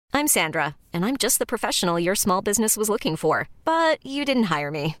I'm Sandra, and I'm just the professional your small business was looking for. But you didn't hire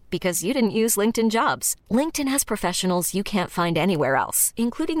me because you didn't use LinkedIn Jobs. LinkedIn has professionals you can't find anywhere else,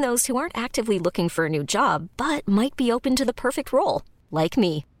 including those who aren't actively looking for a new job, but might be open to the perfect role, like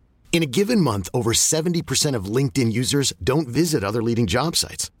me. In a given month, over 70% of LinkedIn users don't visit other leading job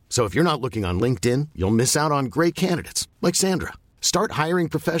sites. So if you're not looking on LinkedIn, you'll miss out on great candidates like Sandra. Start hiring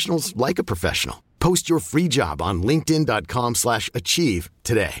professionals like a professional. Post your free job on linkedin.com/achieve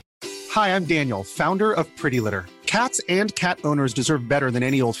today. Hi, I'm Daniel, founder of Pretty Litter. Cats and cat owners deserve better than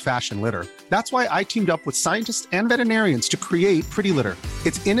any old-fashioned litter. That's why I teamed up with scientists and veterinarians to create Pretty Litter.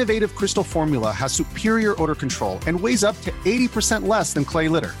 Its innovative crystal formula has superior odor control and weighs up to 80% less than clay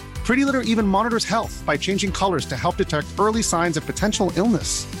litter. Pretty Litter even monitors health by changing colors to help detect early signs of potential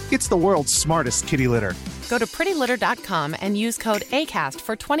illness. It's the world's smartest kitty litter. Go to prettylitter.com and use code ACAST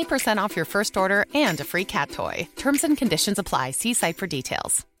for 20% off your first order and a free cat toy. Terms and conditions apply. See site for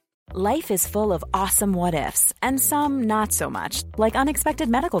details. Life is full of awesome what-ifs, and some not so much, like unexpected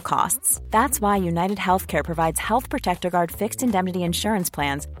medical costs. That's why United Healthcare provides Health Protector Guard fixed indemnity insurance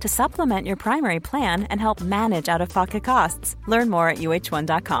plans to supplement your primary plan and help manage out-of-pocket costs. Learn more at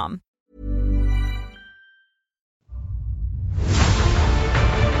uh1.com.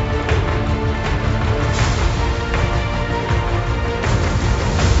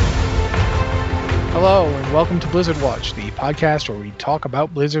 Hello, and welcome to Blizzard Watch, the podcast where we talk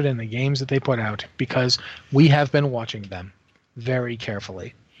about Blizzard and the games that they put out, because we have been watching them very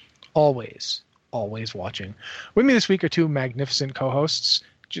carefully. Always watching. With me this week are two magnificent co-hosts,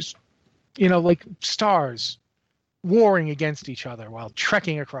 just, like stars warring against each other while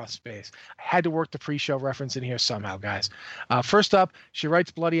trekking across space. I had to work the pre-show reference in here somehow, guys. First up, she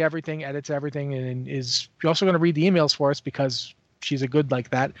writes bloody everything, edits everything, and is also going to read the emails for us because she's a good like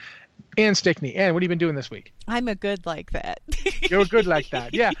that. Ann Stickney. Ann, what have you been doing this week? I'm a good like that. You're good like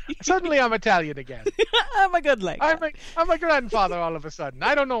that. Yeah. Suddenly I'm Italian again. I'm a good like that. I'm a grandfather all of a sudden.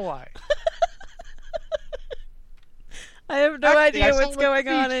 I don't know why. I have no idea what's going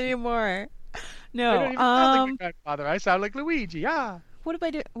on anymore. No. I don't even sound like a grandfather. I sound like Luigi. Yeah. What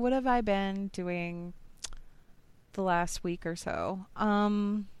have I been doing the last week or so?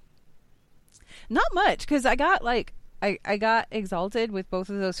 Not much, because I got I got exalted with both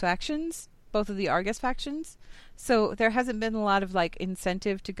of those factions, both of the Argus factions. So there hasn't been a lot of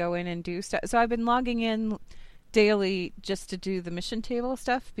incentive to go in and do stuff. So I've been logging in daily just to do the mission table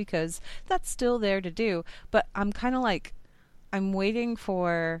stuff because that's still there to do. But I'm kind of I'm waiting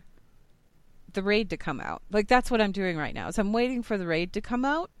for the raid to come out. That's what I'm doing right now. So I'm waiting for the raid to come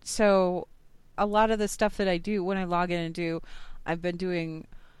out. So a lot of the stuff that I do when I log in and do, I've been doing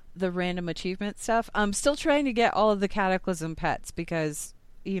the random achievement stuff. I'm still trying to get all of the Cataclysm pets because,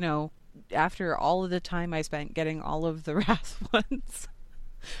 after all of the time I spent getting all of the Wrath ones,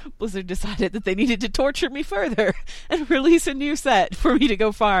 Blizzard decided that they needed to torture me further and release a new set for me to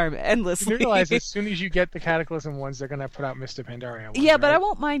go farm endlessly. You realize as soon as you get the Cataclysm ones, they're going to put out Mr. Pandaria ones, yeah, but right? I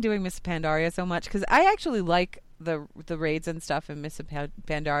won't mind doing Mr. Pandaria so much because I actually like the raids and stuff in Mr.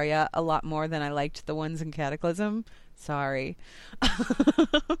 Pandaria a lot more than I liked the ones in Cataclysm. Sorry.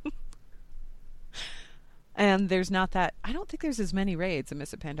 And there's not that... I don't think there's as many raids in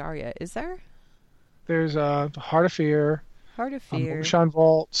Miss Pandaria, is there? There's Heart of Fear. Heart of Fear. Ocean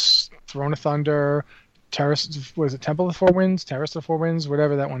Vaults, Throne of Thunder, Terrace... Was it Temple of the Four Winds? Terrace of the Four Winds?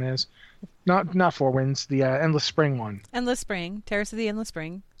 Whatever that one is. Not Four Winds, the Endless Spring one. Endless Spring. Terrace of the Endless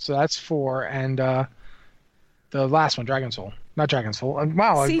Spring. So that's 4. And the last one, Dragon Soul. Not Dragon Soul.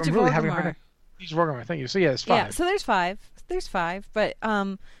 Wow, Siege I'm of really Orgrimmar. having a Siege of Orgrimmar, thank you. So yeah, there's 5. Yeah, so there's 5. There's 5. But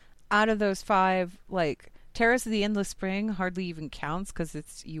out of those 5, Terrace of the Endless Spring hardly even counts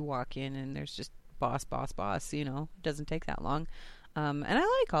because you walk in and there's just boss. It doesn't take that long. And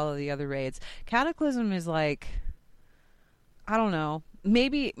I like all of the other raids. Cataclysm is I don't know.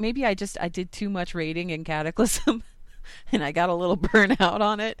 Maybe I did too much raiding in Cataclysm and I got a little burnout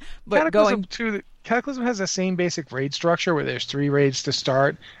on it. But Cataclysm has the same basic raid structure where there's 3 raids to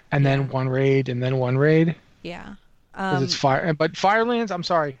start and then 1 raid and then 1 raid. Yeah. It's fire, but Firelands, I'm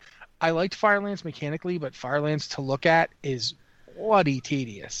sorry. I liked Firelands mechanically, but Firelands to look at is bloody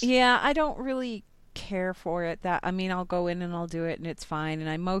tedious. Yeah, I don't really care for it. I'll go in and I'll do it and it's fine. And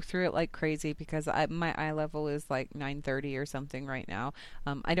I mow through it like crazy because my eye level is 930 or something right now.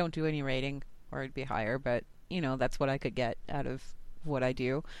 I don't do any rating or it'd be higher, but that's what I could get out of what I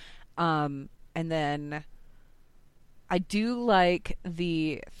do. And then I do like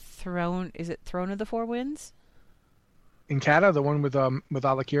the Throne. Is it Throne of the Four Winds? In Kata, the one with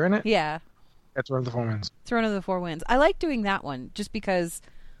Alakir in it? Yeah. That's Throne of the Four Winds. Throne of the Four Winds. I like doing that one just because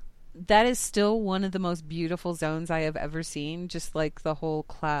that is still one of the most beautiful zones I have ever seen. Just like the whole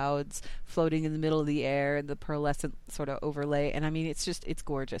clouds floating in the middle of the air, the pearlescent sort of overlay. And I mean, it's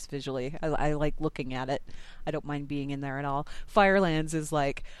gorgeous visually. I like looking at it. I don't mind being in there at all. Firelands is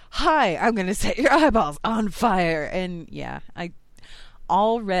like, hi, I'm going to set your eyeballs on fire. And yeah,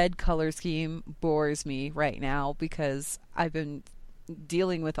 all red color scheme bores me right now because I've been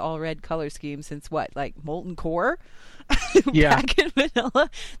dealing with all red color scheme since like Molten Core. Yeah. Back in vanilla,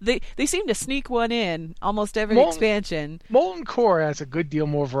 they seem to sneak one in almost every expansion. Molten Core has a good deal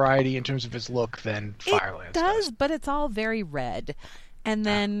more variety in terms of its look than Firelands does, but it's all very red. And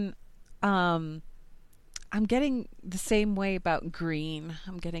then I'm getting the same way about green.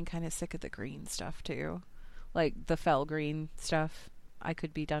 I'm getting kind of sick of the green stuff too, like the fell green stuff. I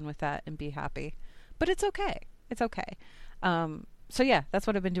could be done with that and be happy, but it's okay. It's okay. So yeah, that's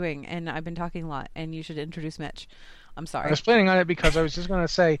what I've been doing, and I've been talking a lot, and you should introduce Mitch. I'm sorry. I was planning on it because I was just going to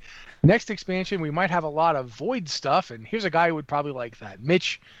say, next expansion, we might have a lot of Void stuff, and here's a guy who would probably like that.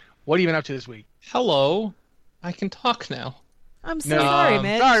 Mitch, what have you been up to this week? Hello. I can talk now. I'm so sorry,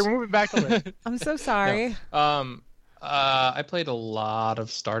 Mitch. Sorry, we're moving back to Liz. I'm so sorry. No. I played a lot of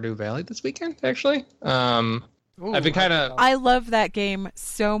Stardew Valley this weekend, actually. I've been kind of... I love that game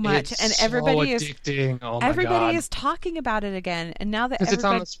so much, and everybody is addicting. Oh my everybody God. is talking about it again, and now that because it's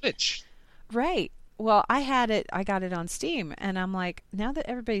on the Switch, right? Well, I got it on Steam, and I'm like, now that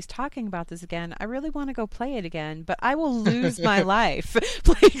everybody's talking about this again, I really want to go play it again, but I will lose my life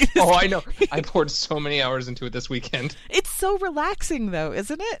playing this Oh, I know. I poured so many hours into it this weekend. It's so relaxing, though,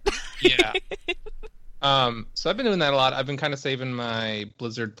 isn't it? Yeah. So I've been doing that a lot. I've been kind of saving my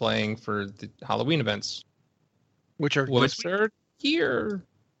Blizzard playing for the Halloween events, which are here.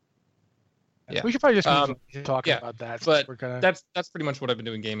 Yeah. We should probably just move to talking about that. But that's pretty much what I've been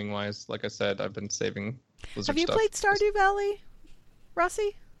doing gaming wise. Like I said, I've been saving Blizzard Have you stuff. played Stardew Valley,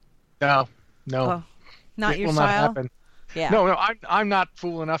 Rossi? No. Oh, not your will style. Not happen. Yeah. No, I'm not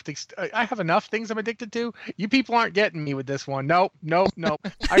fool enough to. I have enough things I'm addicted to. You people aren't getting me with this one. Nope.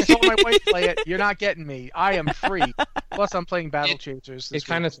 I saw my wife play it. You're not getting me. I am free. Plus, I'm playing Battle Chasers. It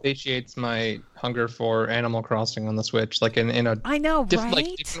kind of satiates my hunger for Animal Crossing on the Switch, like in a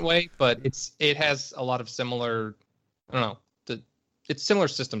different way. But it has a lot of similar. I don't know. It's similar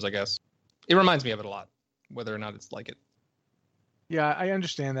systems, I guess. It reminds me of it a lot, whether or not it's like it. Yeah, I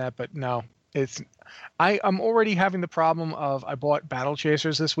understand that, but no. I'm already having the problem of I bought Battle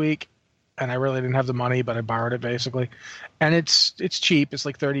Chasers this week, and I really didn't have the money, but I borrowed it basically, and it's cheap. It's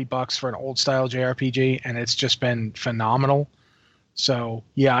like $30 for an old style JRPG, and it's just been phenomenal. So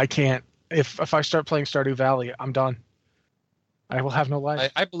yeah, I can't. If I start playing Stardew Valley, I'm done. I will have no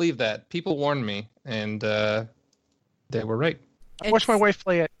life. I believe that. People warned me, and they were right. I watched my wife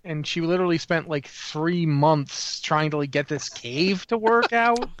play it, and she literally spent like 3 months trying to like get this cave to work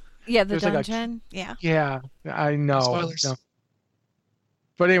out. Yeah, the dungeon. Yeah, I know. Spoilers. No.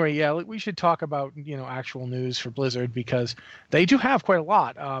 But anyway, yeah, we should talk about actual news for Blizzard because they do have quite a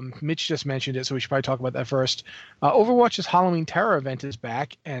lot. Mitch just mentioned it, so we should probably talk about that first. Overwatch's Halloween Terror event is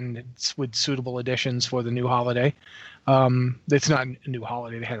back, and it's with suitable additions for the new holiday. It's not a new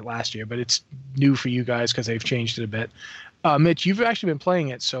holiday; they had it last year, but it's new for you guys because they've changed it a bit. Mitch, you've actually been playing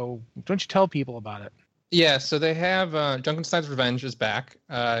it, so don't you tell people about it? Yeah, so they have Junkenstein's Revenge is back.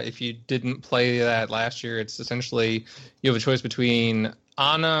 If you didn't play that last year, it's essentially you have a choice between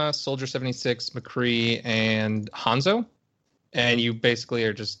Ana, Soldier 76, McCree, and Hanzo. And you basically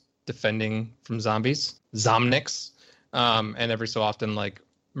are just defending from zombies, Zomniks. And every so often, like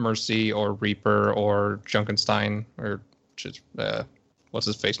Mercy or Reaper or Junkenstein or just, what's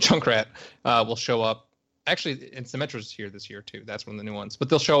his face, Junkrat will show up. Actually, and Symmetra's here this year, too. That's one of the new ones. But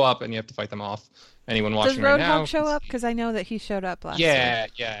they'll show up, and you have to fight them off. Anyone watching right now... Does Roadhog show up? Because I know that he showed up last year.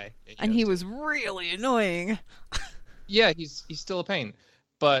 Yeah. And he was really annoying. Yeah, he's still a pain.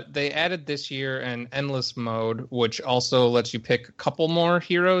 But they added this year an Endless mode, which also lets you pick a couple more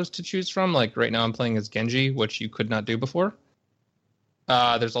heroes to choose from. Like, right now I'm playing as Genji, which you could not do before.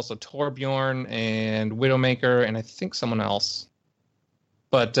 There's also Torbjorn and Widowmaker, and I think someone else.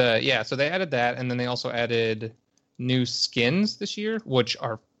 But so they added that, and then they also added new skins this year, which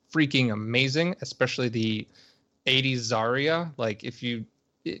are freaking amazing, especially the 80s Zarya. Like, if you,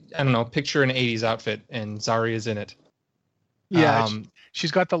 I don't know, picture an 80s outfit, and Zarya's in it. Yeah,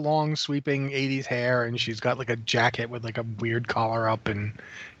 she's got the long, sweeping 80s hair, and she's got, like, a jacket with, like, a weird collar up, and,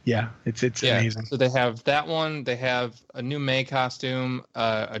 yeah, it's amazing. So they have that one. They have a new Mei costume,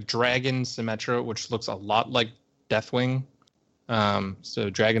 a dragon Symmetra, which looks a lot like Deathwing. So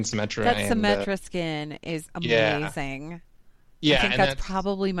Dragon Symmetra. That Symmetra skin is amazing. Yeah. I think that's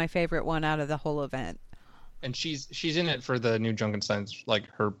probably my favorite one out of the whole event. and she's in it for the new Junkenstein's, like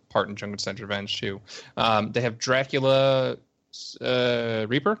her part in Junkenstein's Revenge too. They have Dracula,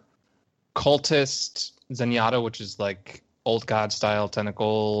 Reaper, Cultist, Zenyatta, which is like old god style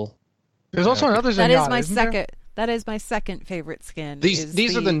tentacle. There's also another Zenyatta. That is my second. There? That is my second favorite skin.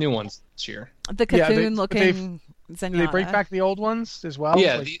 These are the new ones this year. The cocoon looking Zenyatta. Do they break back the old ones as well?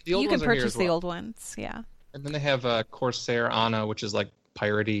 Yeah, like, the old you ones can are here purchase as well. the old ones. Yeah. And then they have Corsair Anna, which is like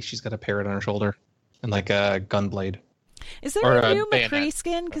piratey. She's got a parrot on her shoulder and like a gunblade. Is there a new bayonet. McCree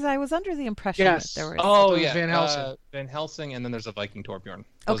skin? Because I was under the impression that there was. Oh yeah, Van Helsing. Van Helsing, and then there's a Viking Torbjorn.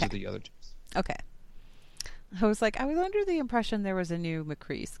 Those are the other two. Okay. I was under the impression there was a new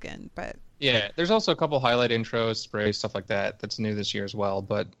McCree skin, but yeah, there's also a couple highlight intros, sprays, stuff like that. That's new this year as well.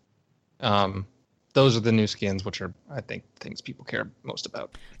 But those are the new skins, which are, I think, things people care most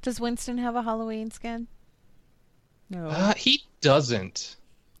about. Does Winston have a Halloween skin? No. He doesn't.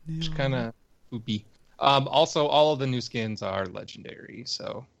 Which kind of poopy. Also, all of the new skins are legendary,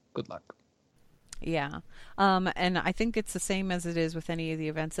 so good luck. Yeah. And I think it's the same as it is with any of the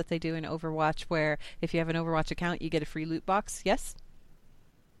events that they do in Overwatch, where if you have an Overwatch account, you get a free loot box. Yes?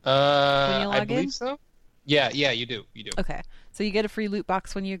 I believe so. Yeah, you do. Okay. So you get a free loot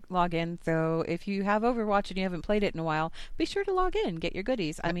box when you log in. So if you have Overwatch and you haven't played it in a while, be sure to log in, get your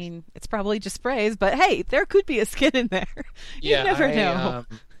goodies. I mean, it's probably just sprays, but hey, there could be a skin in there. You never know.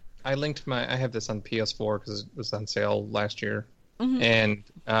 I linked I have this on PS4 because it was on sale last year. Mm-hmm. And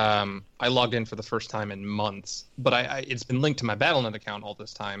I logged in for the first time in months, but it's been linked to my Battle.net account all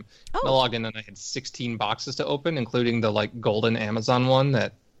this time. Oh. I logged in and I had 16 boxes to open, including the like golden Amazon one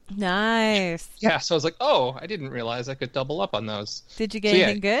that. Nice. Yeah, so I was like, oh, I didn't realize I could double up on those. Did you get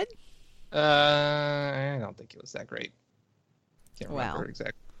anything good? I don't think it was that great. Can't remember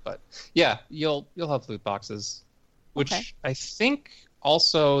exactly, but yeah, you'll have loot boxes, which I think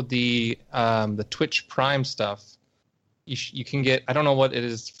also the Twitch Prime stuff. You can get. I don't know what it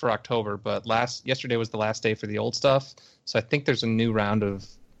is for October, but yesterday was the last day for the old stuff, so I think there's a new round of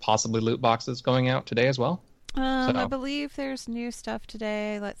possibly loot boxes going out today as well. I believe there's new stuff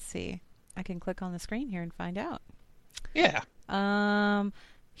today. Let's see. I can click on the screen here and find out. Yeah.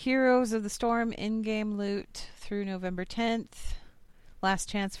 Heroes of the Storm in-game loot through November 10th. Last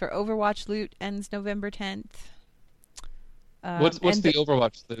chance for Overwatch loot ends November 10th. What's the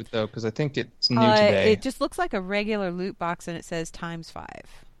Overwatch loot, though? Because I think it's new today. It just looks like a regular loot box, and it says ×5.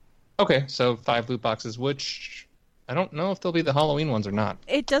 Okay, so 5 loot boxes, which I don't know if they'll be the Halloween ones or not.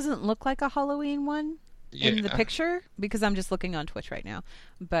 It doesn't look like a Halloween one in the picture, because I'm just looking on Twitch right now.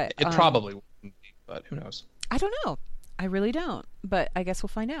 But it probably wouldn't be, but who knows? I don't know. I really don't. But I guess we'll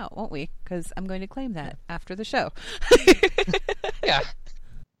find out, won't we? Because I'm going to claim that after the show. Yeah.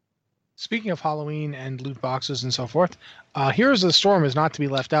 Speaking of Halloween and loot boxes and so forth, Heroes of the Storm is not to be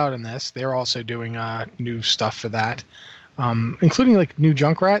left out in this. They're also doing new stuff for that, including like new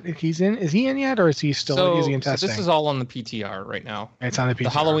Junkrat. He's in. Is he in yet, or is he still? Is he in testing? So this is all on the PTR right now. It's on the PTR. The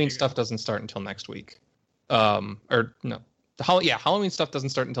Halloween stuff doesn't start until next week. Halloween stuff doesn't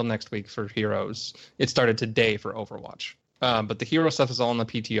start until next week for Heroes. It started today for Overwatch. But the hero stuff is all on the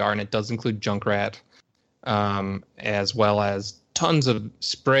PTR, and it does include Junkrat, as well as tons of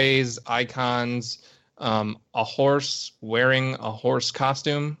sprays, icons, a horse wearing a horse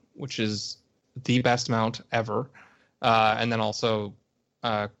costume, which is the best mount ever. And then also,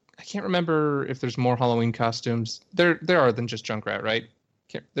 I can't remember if there's more Halloween costumes. There are than just Junkrat, right?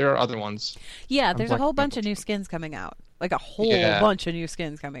 There are other ones. Yeah, there's a whole bunch of new skins coming out. Like a whole bunch of new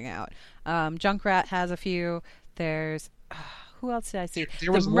skins coming out. Junkrat has a few. There's... who else did I see?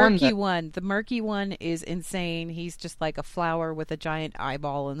 There was the murky one. The murky one is insane. He's just like a flower with a giant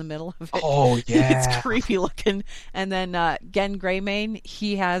eyeball in the middle of it. Oh, yeah. It's creepy looking. And then Gen Greymane,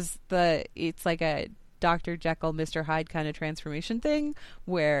 he has it's like a Dr. Jekyll, Mr. Hyde kind of transformation thing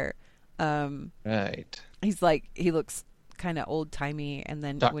where right. He's like, he looks kind of old-timey, and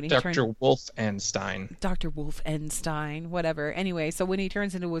then when he Dr. Wolfenstein. Dr. Wolfenstein, whatever. Anyway, so when he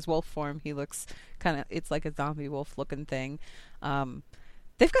turns into his wolf form, he looks it's like a zombie wolf looking thing.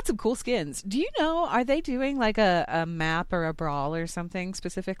 They've got some cool skins. Do you know, are they doing like a map or a brawl or something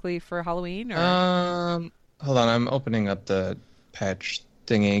specifically for Halloween? Or? Hold on, I'm opening up the patch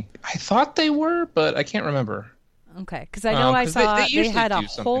thingy. I thought they were, but I can't remember. Okay, because I know I saw they had a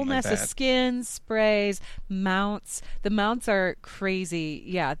whole mess like of skins, sprays, mounts. The mounts are crazy.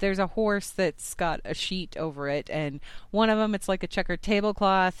 Yeah, there's a horse that's got a sheet over it, and one of them it's like a checkered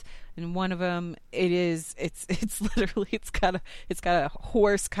tablecloth, and one of them it's literally it's got a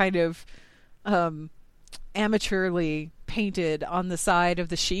horse kind of amateurly painted on the side of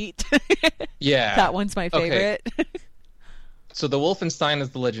the sheet. Yeah, that one's my favorite. Okay. So the Wolfenstein is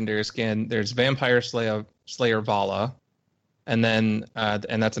the legendary skin. There's Vampire Slayer Vala, and then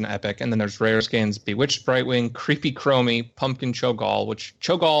and that's an epic. And then there's rare skins: Bewitched Brightwing, Creepy Chromie, Pumpkin Cho'Gall. Which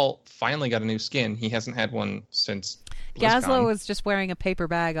Cho'Gall finally got a new skin. He hasn't had one since BlizzCon. Gazlo is just wearing a paper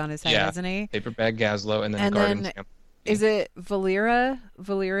bag on his head, isn't he? Paper bag Gazlo, and then Garden. Is it Valera?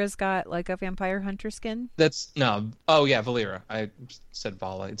 Valera's got like a vampire hunter skin. That's no. Oh yeah, Valera. I said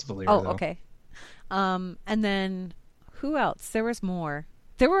Vala. It's Valera. Oh, though. okay. And then who else? There was more.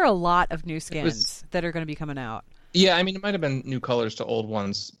 There were a lot of new skins that are going to be coming out. Yeah, I mean, it might have been new colors to old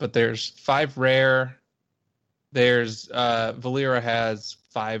ones, but there's 5 rare. There's Valera has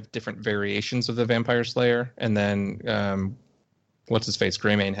 5 different variations of the Vampire Slayer, and then what's his face?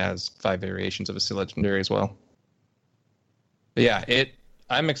 Greymane has 5 variations of a legendary as well. But yeah,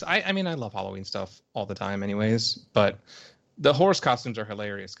 I mean, I love Halloween stuff all the time, anyways. But the horse costumes are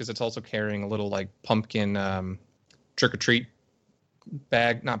hilarious because it's also carrying a little like pumpkin trick or treat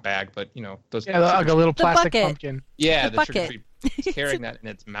bag, not bag, but you know those. Yeah, like a little plastic bucket. Pumpkin. Yeah, the the trick or treat. It's carrying that in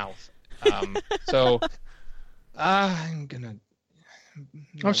its mouth. So I'm gonna.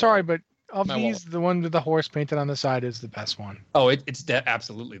 I'm sorry, but of My these, the one with the horse painted on the side is the best one. Oh, it's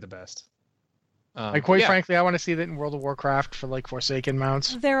absolutely the best. Like quite frankly, I want to see that in World of Warcraft for like Forsaken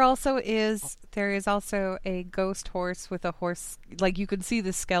mounts. There is also a ghost horse with a horse, like you could see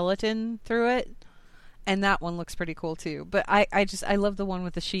the skeleton through it, and that one looks pretty cool too. But I love the one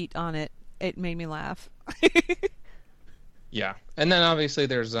with the sheet on it. It made me laugh. Yeah, and then obviously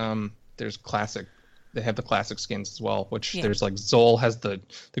there's classic. They have the classic skins as well, which there's like Zol has the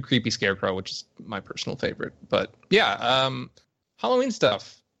creepy scarecrow, which is my personal favorite. But yeah, Halloween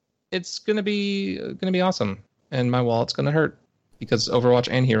stuff. It's gonna be awesome, and my wallet's gonna hurt because Overwatch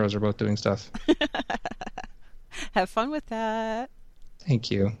and Heroes are both doing stuff. Have fun with that. Thank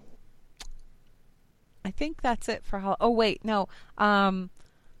you. I think that's it for Oh wait, no.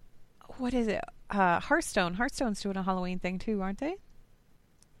 What is it? Hearthstone. Hearthstone's doing a Halloween thing too, aren't they?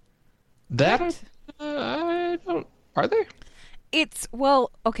 That I don't. Are they? It's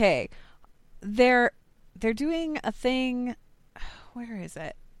okay. They're doing a thing. Where is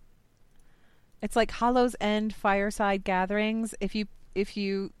it? It's like Hallow's End Fireside Gatherings. If you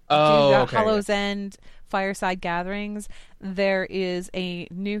do the Hallow's End Fireside Gatherings, there is a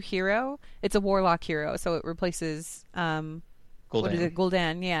new hero. It's a warlock hero, so it replaces Gul'dan. What is it?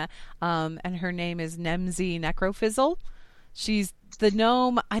 Gul'dan, yeah. And her name is Nemzi Necrofizzle. She's the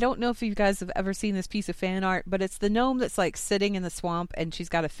gnome. I don't know if you guys have ever seen this piece of fan art, but it's the gnome that's like sitting in the swamp, and she's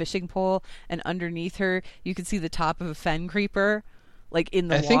got a fishing pole, and underneath her you can see the top of a fen creeper. Like in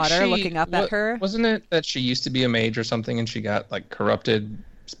the water, looking up at her. Wasn't it that she used to be a mage or something, and she got like corrupted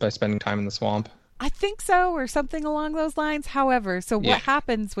by spending time in the swamp? I think so, or something along those lines. However, what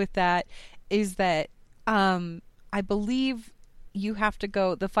happens with that is that I believe you have to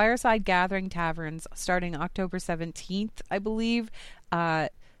go the Fireside Gathering taverns starting October 17th. I believe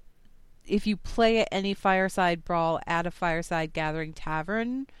if you play at any Fireside Brawl at a Fireside Gathering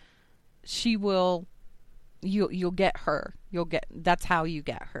tavern, she will. You'll get her. That's how you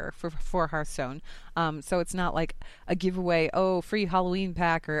get her for Hearthstone. So it's not like a giveaway, free Halloween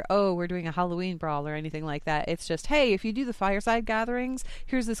pack, or we're doing a Halloween brawl or anything like that. It's just, hey, if you do the Fireside Gatherings,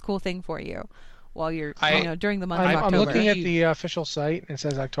 here's this cool thing for you while you're during the month of October. I'm looking at the official site. It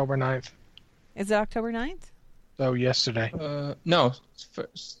says October 9th. Is it October 9th? So yesterday. No,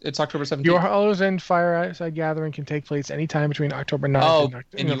 it's October 17th. Your Hallow's End Fireside Gathering can take place anytime between October 9th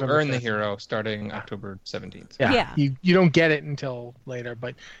and you November earn 5th. the hero starting October 17th. Yeah. You don't get it until later,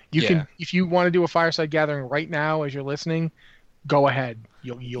 but you can, if you want to do a Fireside Gathering right now as you're listening, go ahead.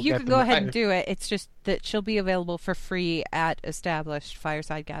 You can go ahead and do it. It's just that she'll be available for free at established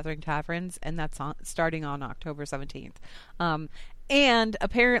Fireside Gathering taverns, and that's starting on October 17th. And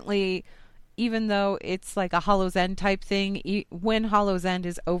apparently, even though it's like a Hallow's End type thing, when Hallow's End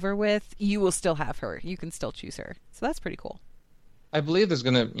is over with, you will still have her. You can still choose her. So that's pretty cool. I believe there's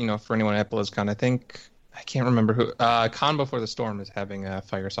going to, for anyone at BlizzCon, I can't remember who, Con Before the Storm is having a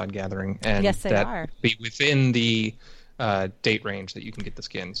Fireside Gathering. And yes, they are. Be within the date range that you can get the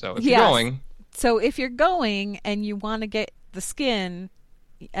skin. So if you're going... So if you're going and you want to get the skin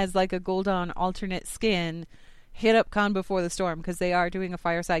as like a Gul'dan alternate skin, hit up Con Before the Storm, because they are doing a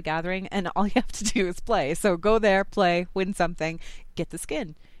Fireside Gathering, and all you have to do is play. So go there, play, win something, get the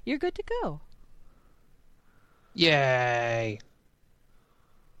skin. You're good to go. Yay!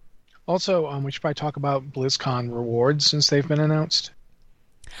 Also, we should probably talk about BlizzCon rewards since they've been announced.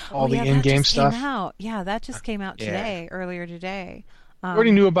 All the in-game stuff. Yeah, that just came out today, earlier today. We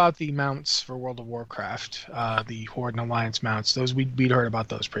already knew about the mounts for World of Warcraft, the Horde and Alliance mounts. Those we'd heard about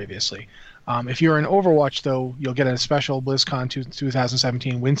those previously. If you're in Overwatch, though, you'll get a special BlizzCon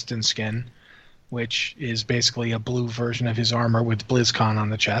 2017 Winston skin, which is basically a blue version of his armor with BlizzCon on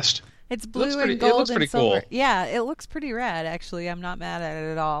the chest. It's blue and gold it looks and pretty silver. cool. Yeah, it looks pretty rad, actually. I'm not mad at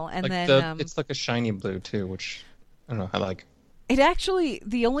it at all. And like then it's like a shiny blue, too, which I don't know, I like. It actually,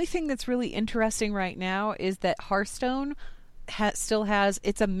 the only thing that's really interesting right now is that Hearthstone still has,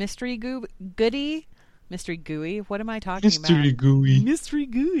 it's a mystery goodie. Mystery gooey? What am I talking about? Mystery gooey. Mystery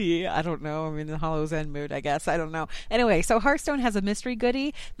gooey. I don't know. I'm in the Hollow's End mood, I guess. I don't know. Anyway, so Hearthstone has a mystery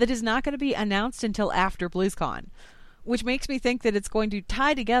goodie that is not going to be announced until after BlizzCon, which makes me think that it's going to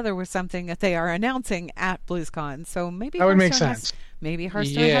tie together with something that they are announcing at BlizzCon. So maybe that would make sense. Maybe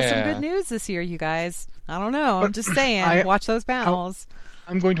Hearthstone has some good news this year, you guys. I don't know. I'm just saying. Watch those panels.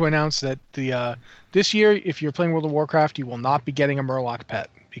 I'm going to announce that this year, if you're playing World of Warcraft, you will not be getting a Murloc pet,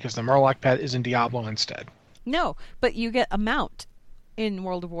 because the Murloc pet is in Diablo instead. No, but you get a mount in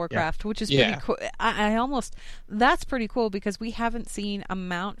World of Warcraft, which is pretty cool. That's pretty cool, because we haven't seen a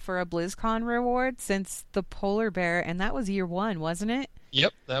mount for a BlizzCon reward since the polar bear, and that was year 1, wasn't it?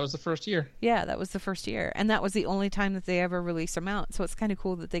 Yep, that was the first year. Yeah, that was the first year, and that was the only time that they ever released a mount, so it's kind of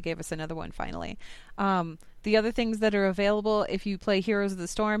cool that they gave us another one finally. The other things that are available, if you play Heroes of the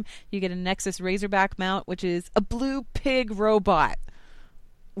Storm, you get a Nexus Razorback mount, which is a blue pig robot,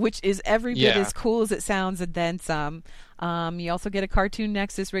 which is every bit as cool as it sounds, and then some. You also get a Cartoon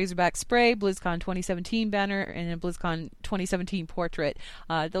Nexus Razorback spray, BlizzCon 2017 banner, and a BlizzCon 2017 portrait.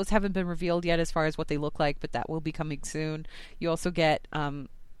 Those haven't been revealed yet as far as what they look like, but that will be coming soon. You also get,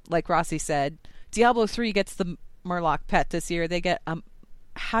 like Rossi said, Diablo 3 gets the Murloc pet this year. They get,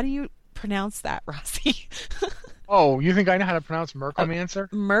 how do you pronounce that, Rossi? Oh, you think I know how to pronounce Mercromancer?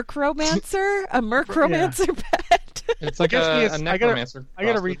 Mercromancer? A Mercromancer pet? It's like a necromancer. I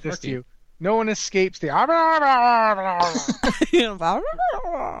gotta read this to you. No one escapes the...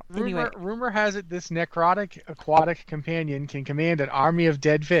 Rumor has it this necrotic aquatic companion can command an army of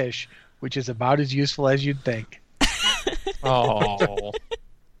dead fish, which is about as useful as you'd think. Oh.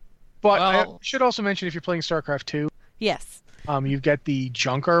 But I should also mention, if you're playing StarCraft 2... Yes. You get the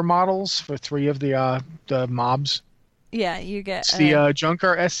Junker models for 3 of the mobs. Yeah, you get... It's the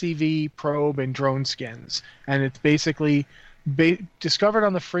Junker, SCV, Probe, and Drone skins. And it's basically discovered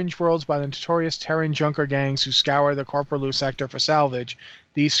on the fringe worlds by the notorious Terran Junker gangs who scour the Corporaloo sector for salvage.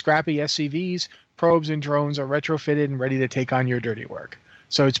 These scrappy SCVs, Probes, and Drones are retrofitted and ready to take on your dirty work.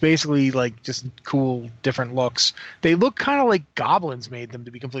 So it's basically like just cool, different looks. They look kind of like goblins made them,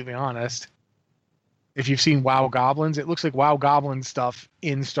 to be completely honest. If you've seen WoW Goblins, it looks like WoW Goblin stuff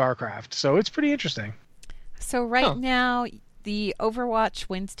in StarCraft. So it's pretty interesting. So now, the Overwatch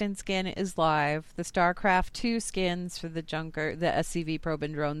Winston skin is live. The StarCraft 2 skins for the Junker, the SCV Probe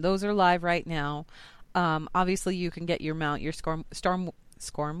and Drone, those are live right now. Obviously, you can get your mount, your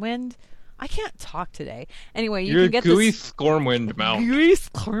Stormwind. I can't talk today. Anyway, you can get gooey Stormwind mount. Gooey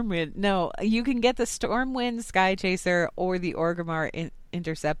Stormwind. No, you can get the Stormwind Sky Chaser or the Orgrimmar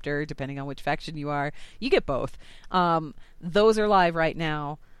Interceptor, depending on which faction you are. You get both. Those are live right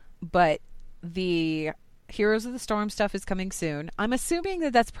now, but the Heroes of the Storm stuff is coming soon. I'm assuming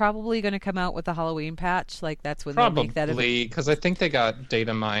that that's probably going to come out with the Halloween patch. Like, that's when they make that. Probably, because I think they got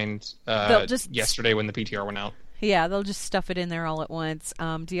data mined yesterday when the PTR went out. Yeah, they'll just stuff it in there all at once.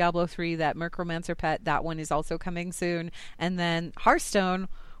 Diablo 3, that Mercromancer pet, that one is also coming soon. And then Hearthstone,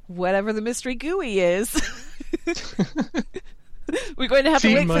 whatever the mystery GUI is. We're going to have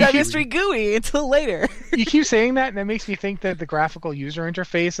to wait for that mystery GUI until later. You keep saying that, and that makes me think that the graphical user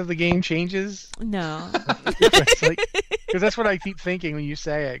interface of the game changes. No. Because that's what I keep thinking when you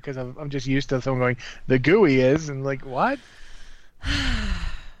say it, because I'm just used to someone going, the GUI is, and like, what?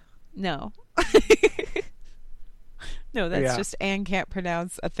 No. No, that's just Anne can't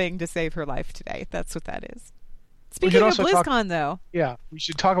pronounce a thing to save her life today. That's what that is. Speaking of BlizzCon, though. Yeah, we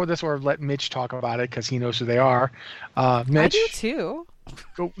should talk about this, or let Mitch talk about it, because he knows who they are. Mitch, I do, too.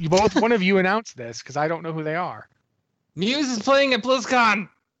 One of you announced this, because I don't know who they are. Muse is playing at BlizzCon!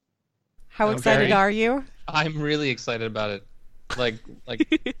 How excited are you? I'm really excited about it. Like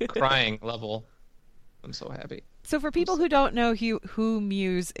crying level. I'm so happy. So for people who don't know who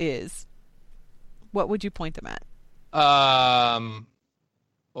Muse is, what would you point them at?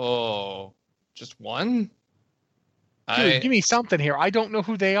 Just one? Dude, give me something here. I don't know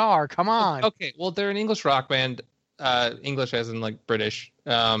who they are. Come on. Okay, well, they're an English rock band. English as in, like, British.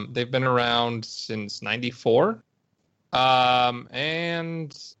 They've been around since 94.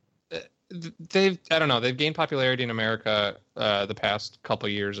 And they've gained popularity in America the past couple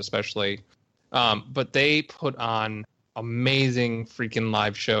years, especially. But they put on amazing freaking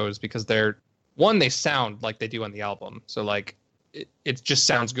live shows because they sound like they do on the album. So like it just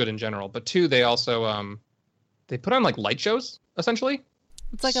sounds good in general. But two, they also they put on like light shows essentially.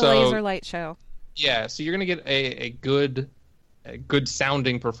 It's like a laser light show. Yeah, so you're gonna get a good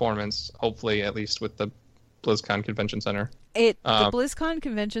sounding performance, hopefully, at least with the BlizzCon Convention Center. The BlizzCon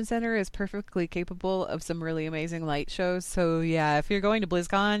Convention Center is perfectly capable of some really amazing light shows. So yeah, if you're going to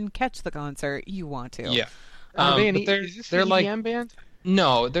BlizzCon, catch the concert. You want to. Yeah. Is this an like EDM band?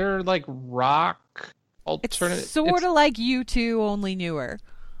 No, they're like rock alternative. It's sort of like U2, only newer.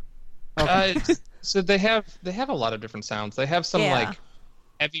 So they have a lot of different sounds. They have some like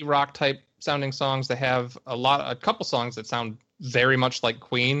heavy rock type sounding songs. They have a couple songs that sound very much like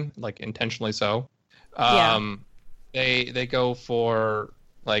Queen, like intentionally so. They go for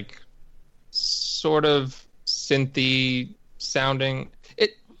like sort of synthy sounding.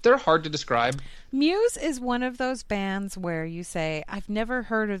 They're hard to describe. Muse is one of those bands where you say, I've never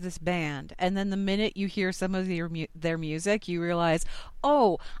heard of this band. And then the minute you hear some of their music, you realize,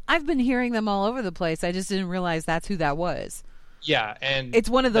 oh, I've been hearing them all over the place. I just didn't realize that's who that was. Yeah, and it's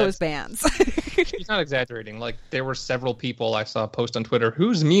one of those bands. He's not exaggerating. Like, there were several people I saw post on Twitter,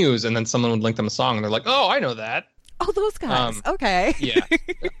 who's Muse? And then someone would link them a song, and they're like, oh, I know that. Oh, those guys. Okay. Yeah.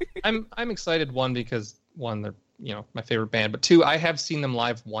 I'm excited, one, because, one, they're, my favorite band. But two, I have seen them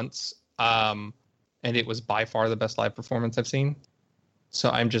live once. And it was by far the best live performance I've seen.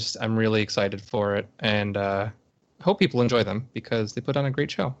 So I'm really excited for it, and hope people enjoy them because they put on a great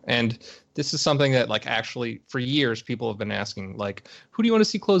show. And this is something that, like, actually for years people have been asking, like, who do you want to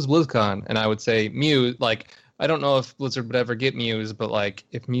see close BlizzCon? And I would say Muse. Like, I don't know if Blizzard would ever get Muse, but like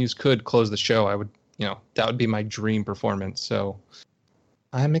if Muse could close the show, I would, that would be my dream performance. So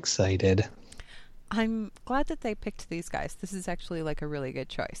I'm excited. I'm glad that they picked these guys. This is actually like a really good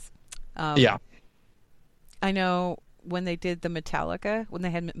choice. Yeah. I know when they did the Metallica, when they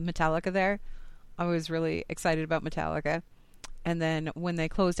had Metallica there, I was really excited about Metallica. And then when they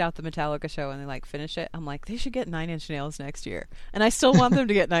closed out the Metallica show and they like finished it, I'm like, they should get 9 Inch Nails next year. And I still want them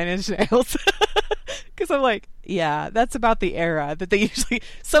to get 9 Inch Nails. Because I'm like, yeah, that's about the era that they usually,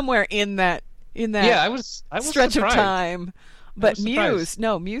 somewhere in that I was stretch surprised. of time. But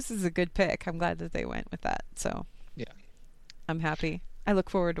Muse is a good pick. I'm glad that they went with that. So yeah, I'm happy. I look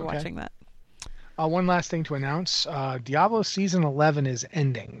forward to watching that. One last thing to announce. Diablo Season 11 is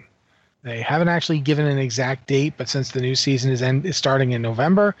ending. They haven't actually given an exact date, but since the new season is starting in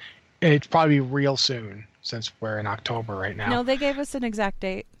November, it's probably real soon since we're in October right now. No, they gave us an exact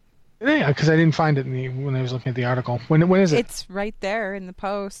date. Yeah, because I didn't find it when I was looking at the article. When is it? It's right there in the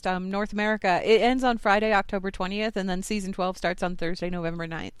post. North America. It ends on Friday, October 20th, and then Season 12 starts on Thursday, November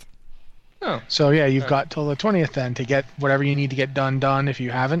 9th. Oh. So, yeah, you've got till the 20th then to get whatever you need to get done if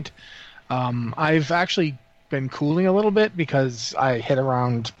you haven't. I've actually been cooling a little bit because I hit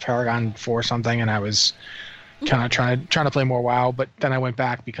around Paragon 4 something, and I was kind of trying to play more WoW, but then I went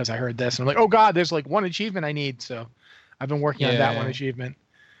back because I heard this, and I'm like, oh god, there's like one achievement I need, so I've been working on that one achievement.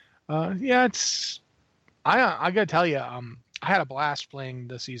 I gotta tell you, I had a blast playing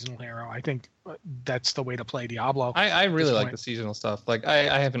the seasonal hero. I think that's the way to play Diablo. I really like the seasonal stuff. Like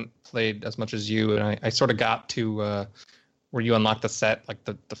I haven't played as much as you, and I sort of got to where you unlock the set, like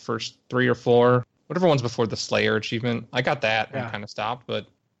the first 3 or 4, whatever one's before the Slayer achievement. I got that and kind of stopped, but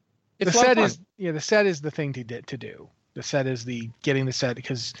it's the set is the thing to do. The set is getting the set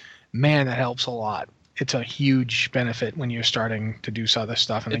because man, that helps a lot. It's a huge benefit when you're starting to do other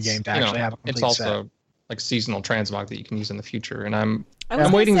stuff in the game to actually have a complete set. It's also like seasonal transmog that you can use in the future, and I'm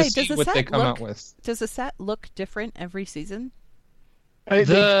waiting to see what they come out with. Does the set look different every season? They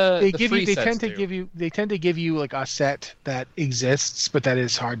tend to give you like a set that exists, but that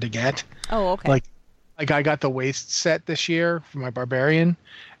is hard to get. Oh, okay. Like I got the Waste set this year for my Barbarian,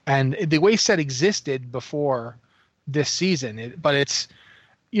 and the Waste set existed before this season, but it's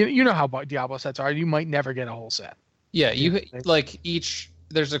you know how Diablo sets are. You might never get a whole set. Yeah,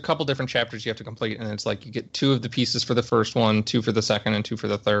 there's a couple different chapters you have to complete, and it's like you get 2 of the pieces for the first one, 2 for the second, and 2 for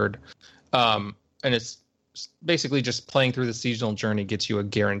the third. And it's basically just playing through the seasonal journey gets you a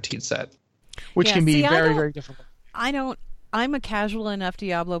guaranteed set, which can be very, very difficult. I'm a casual enough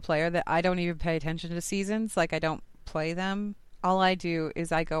Diablo player that I don't even pay attention to seasons. Like, I don't play them. All I do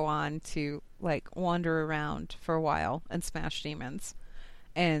is I go on to like wander around for a while and smash demons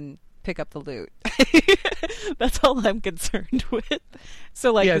and pick up the loot. That's all I'm concerned with.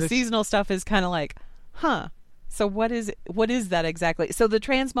 So like the seasonal stuff is kind of like, so what is that exactly? So the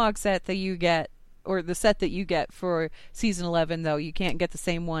transmog set that you get, or the set that you get for season 11, though, you can't get the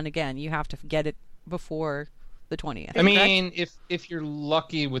same one again. You have to get it before the 20th. I mean, if you're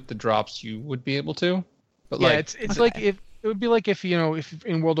lucky with the drops, you would be able to. But yeah, like, it's like if it would be like if if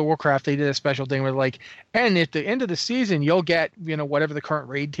in World of Warcraft they did a special thing where like, and at the end of the season you'll get whatever the current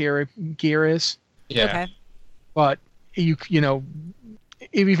raid tier gear is. yeah. Okay. But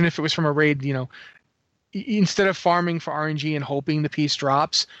even if it was from a raid, instead of farming for RNG and hoping the piece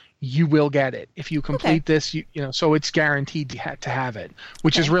drops, you will get it if you complete this. So it's guaranteed to have it,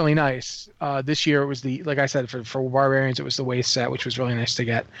 which is really nice. This year it was like I said, for barbarians it was the waste set, which was really nice to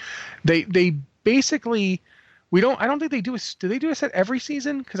get. They basically I don't think they do they do a set every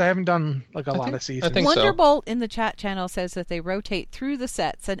season? Because I haven't done like a lot of seasons. I think so. Wonderbolt in the chat channel says that they rotate through the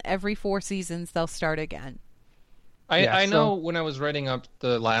sets, and every 4 seasons they'll start again. I know when I was writing up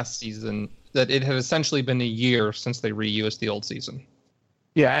the last season that it had essentially been a year since they reused the old season.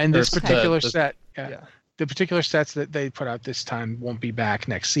 Yeah, and this particular set, yeah. The particular sets that they put out this time won't be back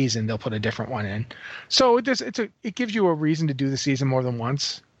next season. They'll put a different one in. So it gives you a reason to do the season more than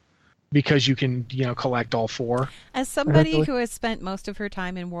once, because you can collect all 4. As somebody who has spent most of her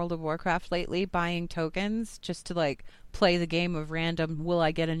time in World of Warcraft lately buying tokens just to like play the game of random, will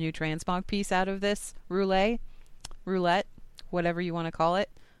I get a new transmog piece out of this roulette, whatever you want to call it.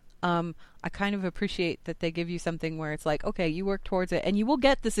 I kind of appreciate that they give you something where it's like, okay, you work towards it and you will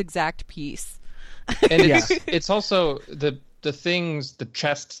get this exact piece. And it's also the things, the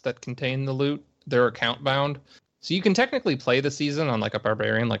chests that contain the loot, they're account bound. So you can technically play the season on like a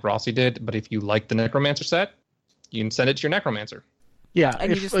barbarian like Rossi did, but if you like the necromancer set, you can send it to your necromancer. Yeah.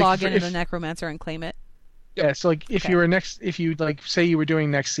 And you just log in the necromancer and claim it. Yeah, so like if you like say you were doing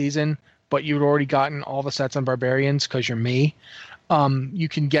next season, but you'd already gotten all the sets on barbarians because you're me, you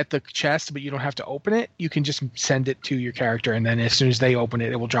can get the chest, but you don't have to open it. You can just send it to your character, and then as soon as they open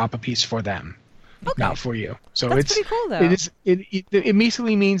it, it will drop a piece for them, not for you. So That's pretty cool, though. It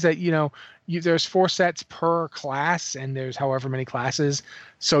basically means that there's 4 sets per class, and there's however many classes.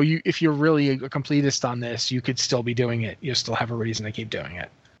 So if you're really a completist on this, you could still be doing it. You'll still have a reason to keep doing it.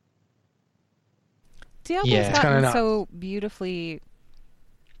 Diablo's gotten so beautifully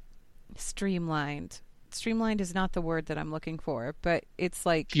streamlined. Streamlined is not the word that I'm looking for, but it's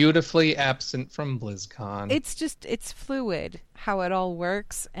like beautifully absent from BlizzCon. It's fluid how it all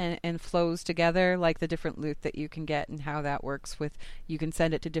works and flows together, like the different loot that you can get and how that works with, you can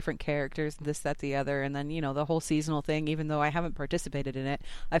send it to different characters, this, that, the other, and then the whole seasonal thing. Even though I haven't participated in it,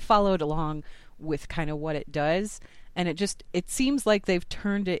 I followed along with kind of what it does, and it seems like they've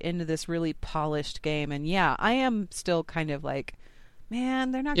turned it into this really polished game. And yeah, I am still kind of like,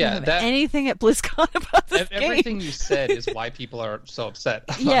 man, they're not going to have anything at BlizzCon about this game. Everything you said is why people are so upset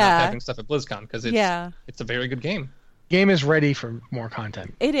about not having stuff at BlizzCon, because it's a very good game. Game is ready for more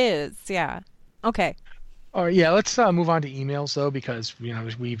content. It is, yeah. Okay. All right, yeah, let's move on to emails, though, because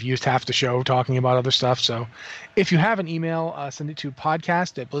we've used half the show talking about other stuff. So if you have an email, send it to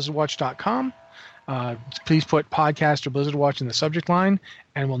podcast@blizzardwatch.com. Please put podcast or Blizzard Watch in the subject line,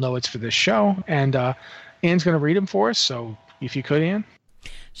 and we'll know it's for this show. And Anne's going to read them for us, so if you could, Anne.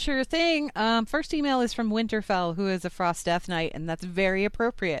 Sure thing. First email is from Winterfell, who is a Frost Death Knight, and that's very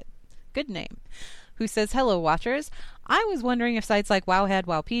appropriate. Good name. Who says, hello, Watchers. I was wondering if sites like Wowhead,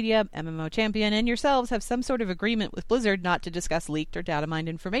 Wowpedia, MMO Champion, and yourselves have some sort of agreement with Blizzard not to discuss leaked or data mined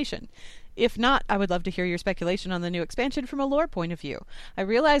information. If not, I would love to hear your speculation on the new expansion from a lore point of view. I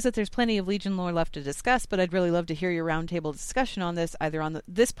realize that there's plenty of Legion lore left to discuss, but I'd really love to hear your roundtable discussion on this, either on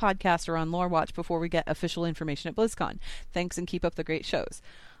this podcast or on Lore Watch, before we get official information at BlizzCon. Thanks, and keep up the great shows.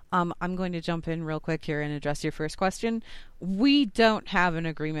 I'm going to jump in real quick here and address your first question. We don't have an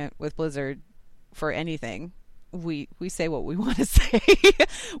agreement with Blizzard for anything. We say what we want to say.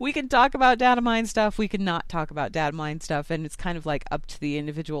 We can talk about data mine stuff. We can not talk about data mine stuff. And it's kind of like up to the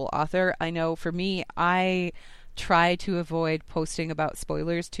individual author. I know for me, I try to avoid posting about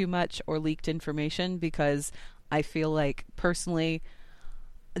spoilers too much or leaked information, because I feel like personally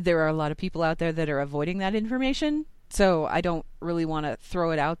there are a lot of people out there that are avoiding that information. So I don't really want to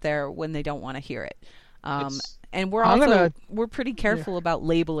throw it out there when they don't want to hear it. And we're pretty careful about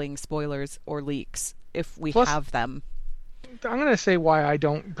labeling spoilers or leaks if we have them. I'm going to say why I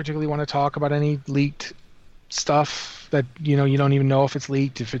don't particularly want to talk about any leaked stuff that you don't even know if it's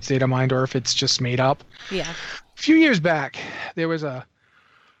leaked, if it's data mined, or if it's just made up. Yeah. A few years back, there was a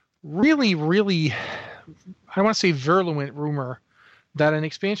really, really, I want to say virulent rumor that an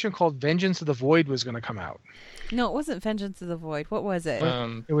expansion called Vengeance of the Void was going to come out. No, it wasn't Vengeance of the Void. What was it?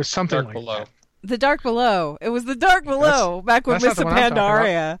 It was something Dark like Below. that. The Dark Below. It was the Dark Below, back when Miss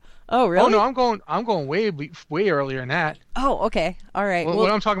Pandaria. Oh, really? Oh no, I'm going way earlier than that. Oh, okay. All right. Well,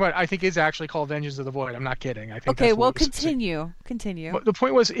 what I'm talking about, I think, is actually called Vengeance of the Void. I'm not kidding. I think. Okay. Well, continue. Continue. But the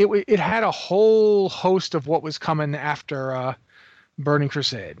point was, it had a whole host of what was coming after Burning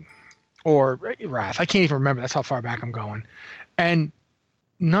Crusade. or Wrath. I can't even remember. That's how far back I'm going. And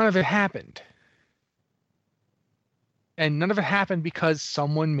none of it happened. And none of it happened because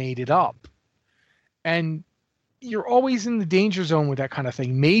someone made it up. And you're always in the danger zone with that kind of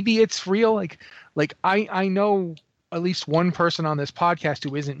thing. Maybe it's real. Like I know at least one person on this podcast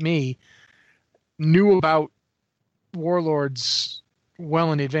who isn't me knew about Warlords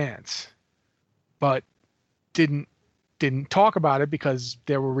well in advance, but didn't talk about it because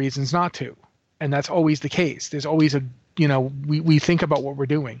there were reasons not to. And that's always the case. There's always we think about what we're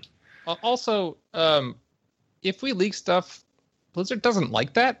doing. Also, if we leak stuff, Blizzard doesn't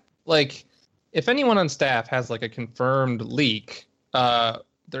like that. Like, if anyone on staff has like a confirmed leak,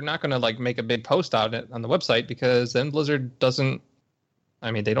 they're not going to like make a big post out it on the website, because then Blizzard doesn't.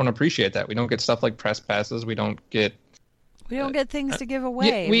 I mean, they don't appreciate that. We don't get stuff like press passes. We don't get things to give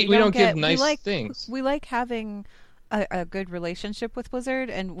away. We don't give nice things. We like having a good relationship with Blizzard,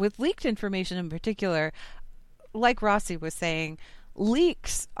 and with leaked information in particular. Like Rossi was saying,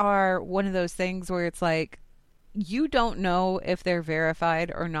 leaks are one of those things where it's like, you don't know if they're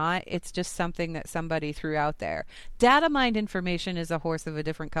verified or not. It's just something that somebody threw out there. Data mined information is a horse of a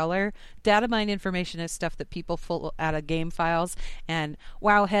different color. Data mined information is stuff that people pull out of game files, and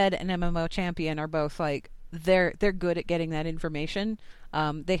Wowhead and MMO Champion are both like, they're good at getting that information.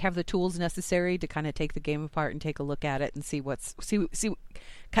 They have the tools necessary to kind of take the game apart and take a look at it and see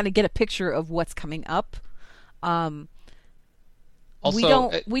kind of get a picture of what's coming up.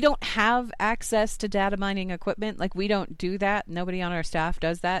 Also, we don't have access to data mining equipment. Like, we don't do that. Nobody on our staff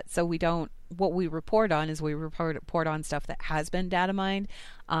does that. So what we report on is we report on stuff that has been data mined.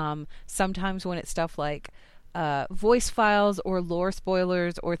 Sometimes when it's stuff like voice files or lore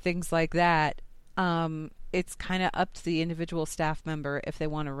spoilers or things like that, it's kind of up to the individual staff member if they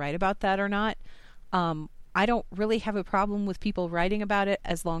want to write about that or not. I don't really have a problem with people writing about it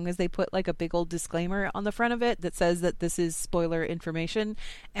as long as they put like a big old disclaimer on the front of it that says that this is spoiler information.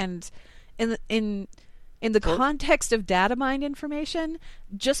 And in the context of data mined information,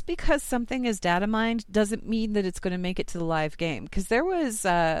 just because something is data mined doesn't mean that it's going to make it to the live game. Because there was,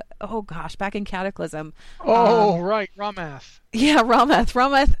 back in Cataclysm. Right, Ramath. Yeah, Ramath.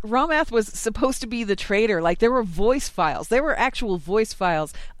 Ramath was supposed to be the traitor. Like, there were voice files. There were actual voice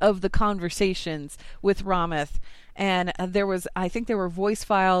files of the conversations with Ramath. And there were voice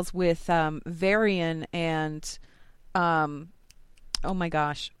files with Varian and,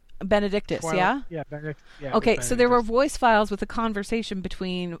 Benedictus, yeah? Yeah, Benedictus. Yeah, okay, so there were voice files with a conversation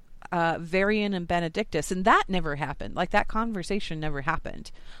between Varian and Benedictus, and that never happened. Like, that conversation never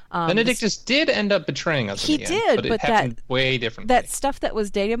happened. Benedictus did end up betraying us. He in the did, end, but it happened that way differently. That stuff that was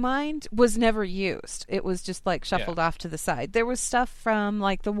data mined was never used. It was just like shuffled off to the side. There was stuff from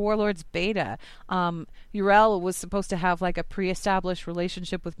like the Warlords beta. Yrel was supposed to have like a pre-established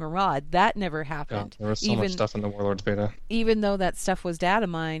relationship with Murad. That never happened. There was so much stuff in the Warlords beta. Even though that stuff was data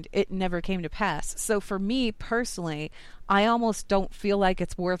mined, it never came to pass. So for me personally, I almost don't feel like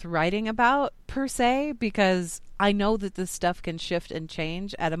it's worth writing about per se, because I know that this stuff can shift and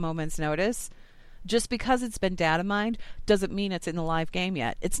change at a moment's notice. Just because it's been data mined doesn't mean it's in the live game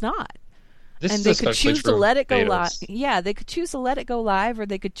yet. It's not. And they could choose to let it go live. Yeah, they could choose to let it go live, or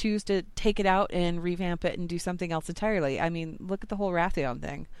they could choose to take it out and revamp it and do something else entirely. I mean, look at the whole Wrathion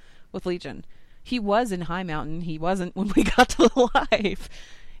thing with Legion. He was in High Mountain. He wasn't when we got to the live.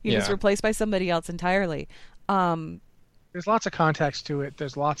 He was replaced by somebody else entirely. There's lots of context to it.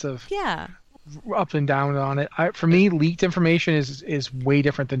 There's lots of up and down on it. For me, leaked information is way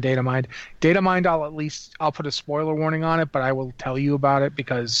different than data mined. Data mined, I'll put a spoiler warning on it, but I will tell you about it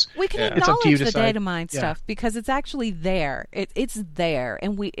because we can it's up to you to acknowledge the decide. data mined stuff because it's actually there. It's there,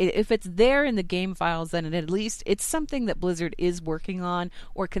 and if it's there in the game files, then at least it's something that Blizzard is working on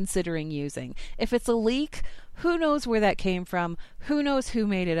or considering using. If it's a leak, who knows where that came from? Who knows who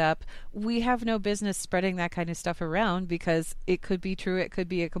made it up? We have no business spreading that kind of stuff around because it could be true, it could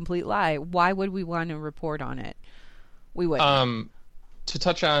be a complete lie. Why would we want to report on it? We wouldn't. To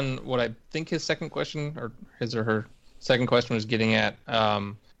touch on what I think his second question, or his or her second question was getting at,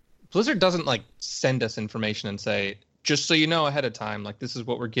 Blizzard doesn't like send us information and say, just so you know ahead of time, like this is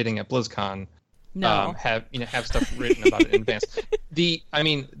what we're getting at BlizzCon. No. Have stuff written about it in advance.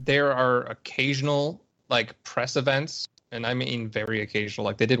 There are occasional like press events, and I mean very occasional.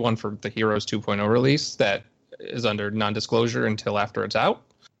 Like they did one for the Heroes 2.0 release that is under non-disclosure until after it's out.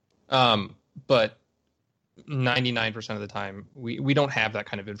 But 99% of the time, we don't have that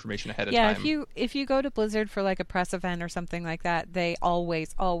kind of information ahead of time. Yeah, if you go to Blizzard for like a press event or something like that, they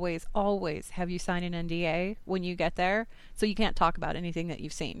always have you sign an NDA when you get there, so you can't talk about anything that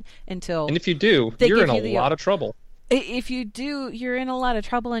you've seen until. And if you do, you're in a lot of trouble. If you do, you're in a lot of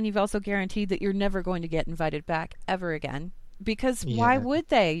trouble, and you've also guaranteed that you're never going to get invited back ever again. Because why would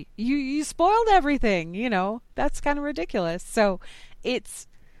they? You spoiled everything, That's kind of ridiculous. So it's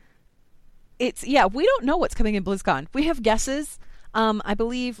we don't know what's coming in BlizzCon. We have guesses. I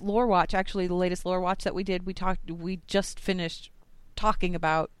believe Lore Watch, actually the latest Lore Watch that we did, we just finished talking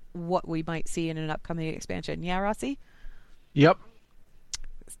about what we might see in an upcoming expansion. Yeah, Rossi? Yep.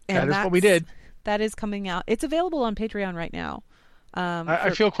 And that is what we did. That is coming out. It's available on Patreon right now.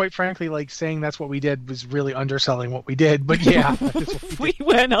 I feel quite frankly like saying that's what we did was really underselling what we did, but yeah. We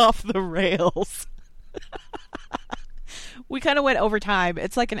went off the rails. We kind of went over time.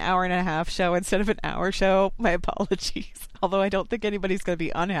 It's like an hour and a half show instead of an hour show. My apologies. Although I don't think anybody's going to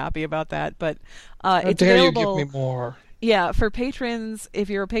be unhappy about that. But it's available. You give me more. Yeah, for patrons, if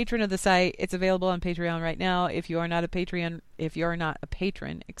you're a patron of the site, it's available on Patreon right now. If you're not a patron, it'll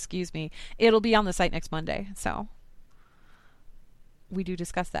be on the site next Monday. So we do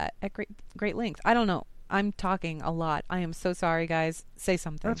discuss that at great length. I don't know. I'm talking a lot. I am so sorry, guys. Say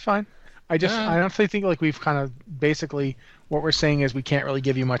something. That's fine. I honestly think like we've kind of basically what we're saying is we can't really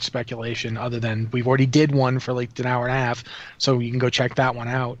give you much speculation other than we've already did one for like an hour and a half, so you can go check that one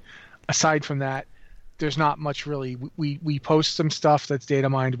out. Aside from that, there's not much really. We post some stuff that's data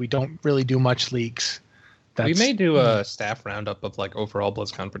mined. We don't really do much leaks. We may do a staff roundup of like overall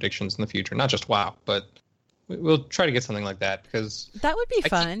BlizzCon predictions in the future, not just WoW, but we'll try to get something like that because that would be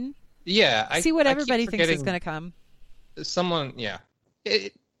fun. See what everybody thinks is going to come.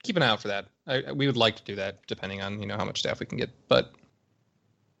 Keep an eye out for that. We would like to do that, depending on how much staff we can get. But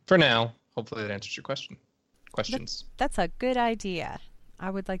for now, hopefully that answers your questions. That's a good idea. I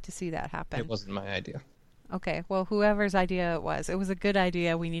would like to see that happen. It wasn't my idea. Okay, well, whoever's idea it was a good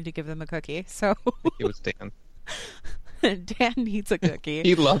idea. We need to give them a cookie. So it was Dan. Dan needs a cookie.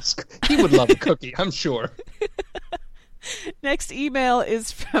 He would love a cookie, I'm sure. Next email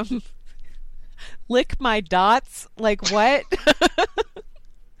is from Lick My Dots. Like what?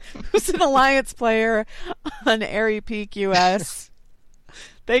 Who's an Alliance player on Airy Peak US.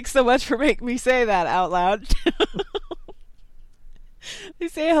 Thanks so much for making me say that out loud. They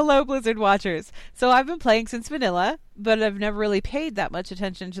say, hello, Blizzard Watchers. So I've been playing since vanilla, but I've never really paid that much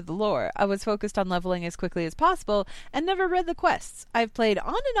attention to the lore. I was focused on leveling as quickly as possible and never read the quests. I've played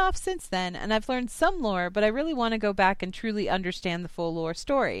on and off since then, and I've learned some lore, but I really want to go back and truly understand the full lore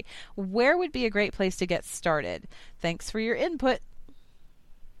story. Where would be a great place to get started? Thanks for your input.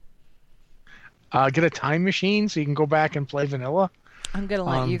 Get a time machine so you can go back and play vanilla. I'm going to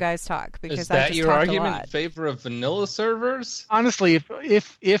let you guys talk because is I that just your talked argument a lot. in favor of vanilla servers? Honestly,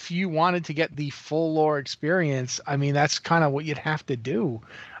 if you wanted to get the full lore experience, I mean that's kind of what you'd have to do.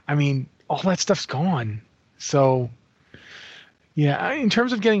 I mean, all that stuff's gone. So, yeah, in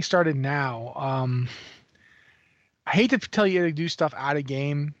terms of getting started now, I hate to tell you to do stuff out of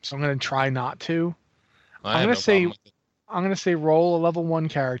game, so I'm going to try not to. I'm going to say roll a level 1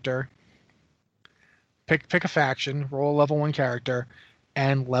 character. Pick a faction, roll a level 1 character,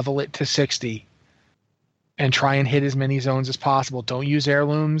 and level it to 60. And try and hit as many zones as possible. Don't use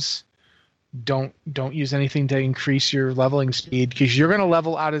heirlooms. Don't use anything to increase your leveling speed because you're going to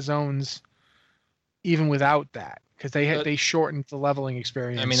level out of zones even without that because they shortened the leveling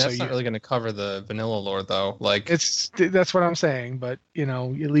experience. I mean, that's not really going to cover the vanilla lore though. Like that's what I'm saying. But at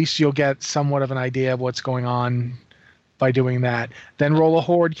least you'll get somewhat of an idea of what's going on by doing that. Then roll a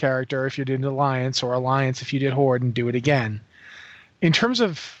Horde character if you did Alliance, or Alliance if you did Horde, and do it again. In terms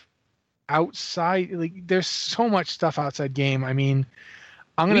of outside, like there's so much stuff outside game. I mean,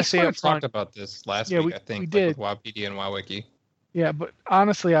 I'm going to say we talked about this last week, I think, we did. With WowPedia and WowWiki. Yeah, but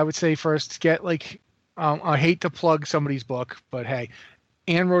honestly, I would say first get I hate to plug somebody's book, but hey,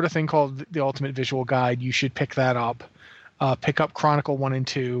 Anne wrote a thing called The Ultimate Visual Guide. You should pick that up. Pick up Chronicle 1 and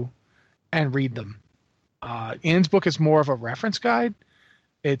 2 and read them. Anne's book is more of a reference guide.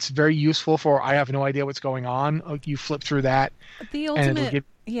 It's very useful for I have no idea what's going on. You flip through that. The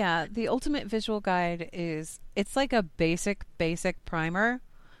Ultimate Visual Guide it's like a basic primer.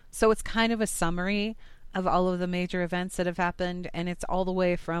 So it's kind of a summary of all of the major events that have happened, and it's all the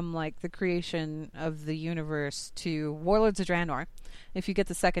way from like the creation of the universe to Warlords of Draenor. If you get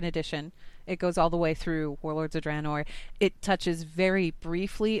the second edition, it goes all the way through Warlords of Draenor. It touches very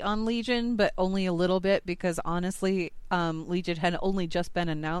briefly on Legion, but only a little bit because honestly, Legion had only just been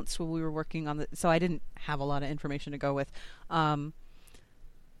announced when we were working on so I didn't have a lot of information to go with.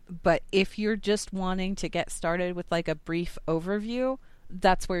 But if you're just wanting to get started with like a brief overview,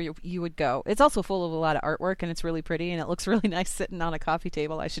 that's where you would go. It's also full of a lot of artwork, and it's really pretty, and it looks really nice sitting on a coffee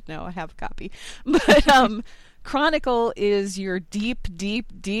table. I should know. I have a copy. But Chronicle is your deep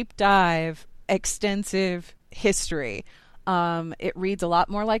dive, extensive history. It reads a lot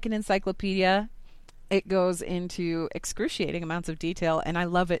more like an encyclopedia. It goes into excruciating amounts of detail, and I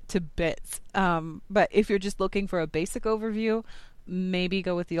love it to bits. But if you're just looking for a basic overview, maybe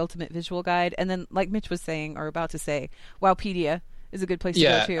go with the Ultimate Visual Guide. And then, like Mitch was saying, or about to say, Wowpedia is a good place to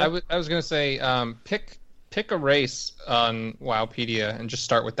go to. Yeah, I was going to say, pick a race on Wowpedia and just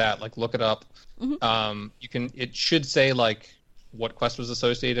start with that. Like, look it up. Mm-hmm. It should say, like, what quest was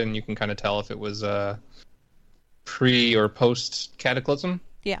associated, and you can kind of tell if it was pre or post Cataclysm.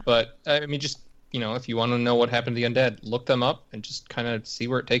 Yeah. But, I mean, just... if you want to know what happened to the undead, look them up and just kind of see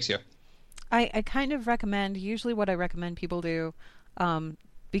where it takes you. I kind of recommend, usually what I recommend people do,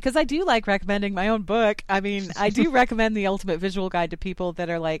 because I do like recommending my own book. I mean, I do recommend the Ultimate Visual Guide to people that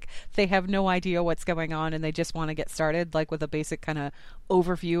are like, they have no idea what's going on and they just want to get started, like with a basic kind of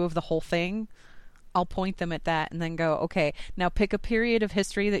overview of the whole thing. I'll point them at that and then go, okay, now pick a period of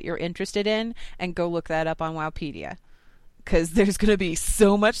history that you're interested in and go look that up on Wowpedia. Because there's going to be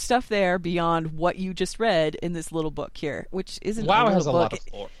so much stuff there beyond what you just read in this little book here, which isn't WoW a little has a book. lot of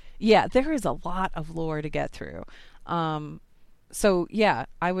lore. Yeah, there is a lot of lore to get through. So, yeah,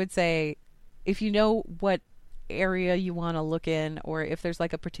 I would say if you know what area you want to look in, or if there's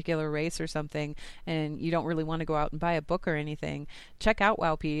like a particular race or something, and you don't really want to go out and buy a book or anything, check out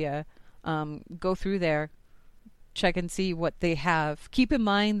Wowpedia. Go through there. Check and see what they have. Keep in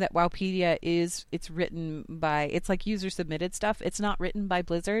mind that Wowpedia it's written by, it's like user submitted stuff. It's not written by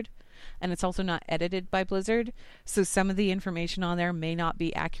Blizzard, and it's also not edited by Blizzard. So some of the information on there may not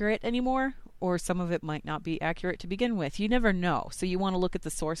be accurate anymore, or some of it might not be accurate to begin with. You never know. So you want to look at the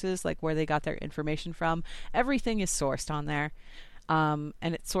sources, like where they got their information from. Everything is sourced on there. And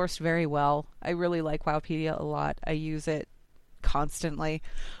it's sourced very well. I really like Wowpedia a lot. I use it constantly.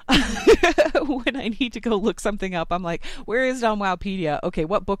 When I need to go look something up, I'm like, where is it on Wowpedia? Okay,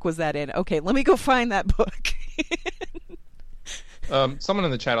 what book was that in? Okay, let me go find that book. Someone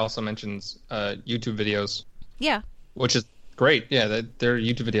in the chat also mentions YouTube videos. Yeah. Which is great. Yeah, there are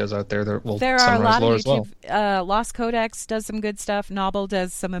YouTube videos out there. There are a lot of YouTube. Lost Codex does some good stuff. Nobble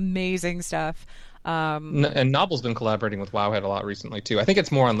does some amazing stuff. And Nobble's been collaborating with Wowhead a lot recently, too. I think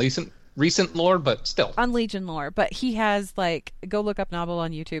it's more on recent lore, but still. On Legion lore. But he has, like, go look up Nobble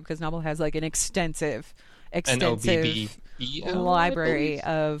on YouTube, because Nobble has, like, an extensive library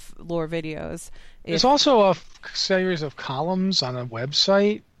of lore videos. There's also a series of columns on a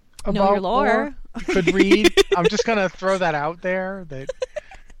website about Know Your Lore. You could read. I'm just going to throw that out there, that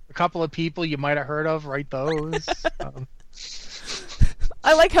a couple of people you might have heard of write those.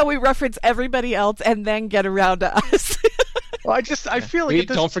 I like how we reference everybody else and then get around to us. Well, I feel like at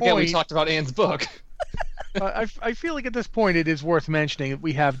this don't forget point, we talked about Anne's book. I feel like at this point it is worth mentioning that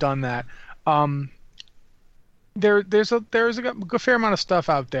we have done that. There's a fair amount of stuff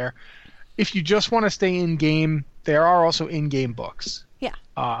out there. If you just want to stay in game, there are also in-game books. Yeah.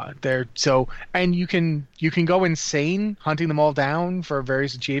 And you can go insane hunting them all down for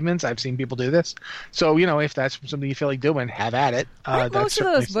various achievements. I've seen people do this. So if that's something you feel like doing, have at it. Aren't most of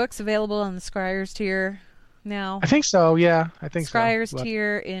those books available on the Scryer's tier now? I think so. Yeah, I think Scryer's so.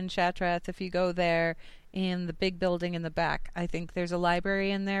 tier in Shattrath. If you go there in the big building in the back, I think there's a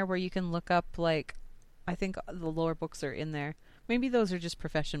library in there where you can look up, like, I think the lore books are in there. Maybe those are just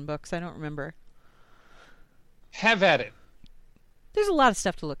profession books. I don't remember. Have at it. There's a lot of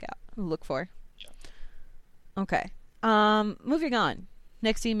stuff to look for. Yeah. Okay. Moving on.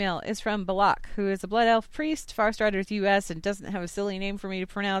 Next email is from Balak, who is a Blood Elf priest, Farstriders US, and doesn't have a silly name for me to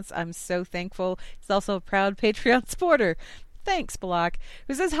pronounce. I'm so thankful. He's also a proud Patreon supporter. Thanks, Balak.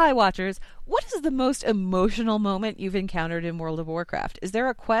 Who says, "Hi, Watchers. What is the most emotional moment you've encountered in World of Warcraft? Is there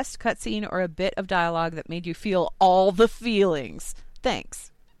a quest, cutscene, or a bit of dialogue that made you feel all the feelings?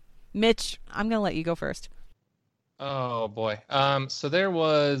 Thanks." Mitch, I'm going to let you go first. Oh, boy. So there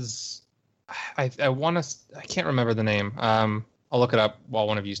was... I can't remember the name. I'll look it up while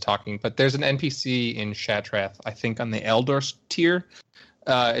one of you's talking. But there's an NPC in Shattrath, I think on the Eldor tier.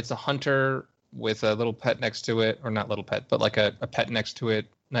 It's a hunter with a little pet next to it, or not little pet, but like a pet next to it,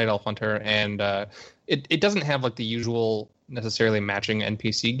 Night Elf Hunter, and it doesn't have like the usual necessarily matching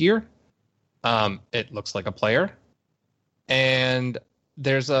NPC gear. It looks like a player, and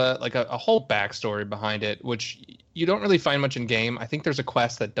there's a whole backstory behind it, which you don't really find much in game. I think there's a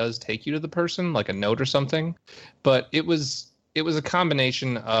quest that does take you to the person, like a note or something, but it was a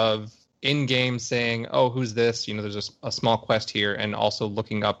combination of in-game saying, "Oh, who's this?" There's a small quest here, and also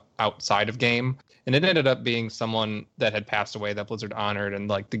looking up outside of game. And it ended up being someone that had passed away that Blizzard honored, and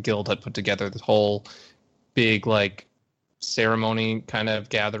like the guild had put together this whole big like ceremony kind of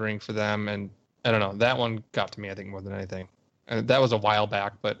gathering for them. And I don't know, that one got to me, I think, more than anything. That was a while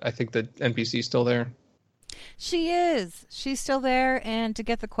back, but I think the NPC is still there. She is. She's still there, and to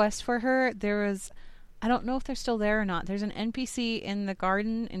get the quest for her, there was... I don't know if they're still there or not. There's an NPC in the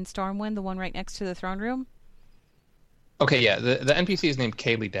garden in Stormwind, the one right next to the throne room. Okay, yeah, the NPC is named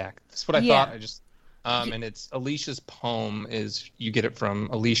Kaylee Dack. That's what I thought. I just... and it's Alicia's poem is you get it from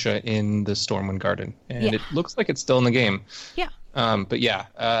Alicia in the Stormwind Garden, and it looks like it's still in the game. Yeah. But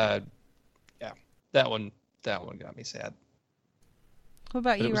that one got me sad. What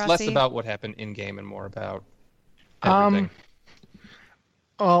about you, It was Rossi? less about what happened in game and more about everything.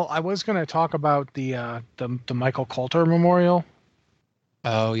 Well, I was going to talk about the Michael Coulter Memorial.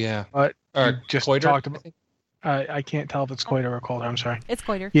 Oh yeah, but or just Coiter, talked about. I can't tell if it's Coiter or Coulter. I'm sorry. It's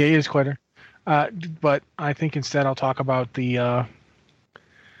Coiter. Yeah, it is Coiter. But I think instead I'll talk about the.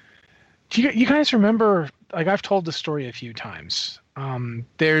 Do you guys remember? Like I've told the story a few times.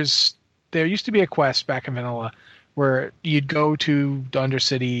 There used to be a quest back in Vanilla where you'd go to the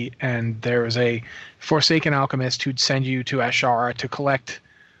Undercity and there was a Forsaken alchemist who'd send you to Ashara to collect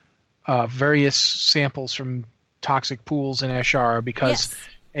various samples from toxic pools in Ashara because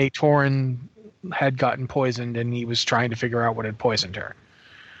a Tauren had gotten poisoned and he was trying to figure out what had poisoned her.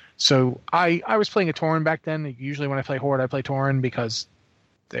 So I was playing a Tauren back then. Usually when I play Horde, I play Tauren because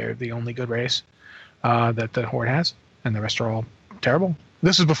they're the only good race that the Horde has, and the rest are all terrible.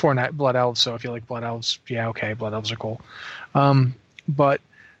 This was before Blood Elves, so if you like Blood Elves, yeah, okay, Blood Elves are cool. But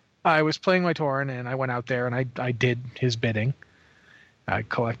I was playing my Tauren, and I went out there, and I did his bidding. I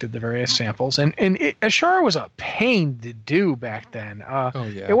collected the various samples, and Ashara was a pain to do back then.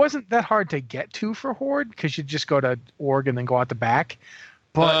 It wasn't that hard to get to for Horde, because you'd just go to Org and then go out the back.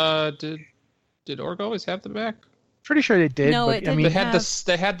 But did Org always have the back? Pretty sure they did. No, but, it didn't. They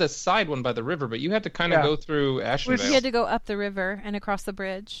had the side one by the river, but you had to kind of go through Ashenvale. You had to go up the river and across the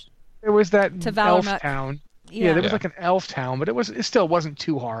bridge. There was that to elf Valarmuck. town. Yeah, there was like an elf town, but it still wasn't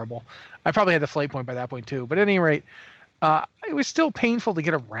too horrible. I probably had the flight point by that point too. But at any rate, it was still painful to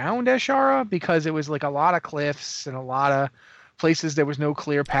get around Ashara because it was like a lot of cliffs and a lot of places there was no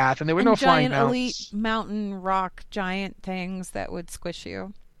clear path and there were no flying mounts. Elite mountain rock giant things that would squish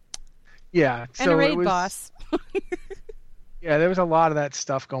you. Yeah, and a raid boss. Yeah, there was a lot of that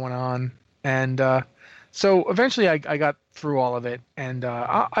stuff going on, and so eventually I got through all of it, and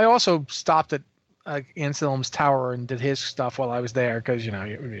I also stopped at Anselm's tower and did his stuff while I was there because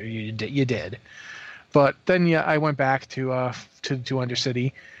you did. But then I went back to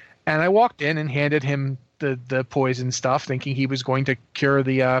Undercity, and I walked in and handed him the poison stuff, thinking he was going to cure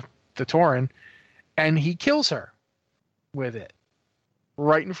the Tauren, and he kills her with it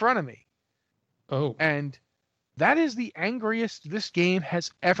right in front of me. Oh. And that is the angriest this game has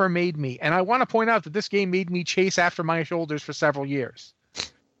ever made me. And I want to point out that this game made me chase after my shoulders for several years.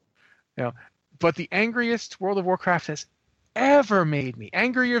 But the angriest World of Warcraft has ever made me.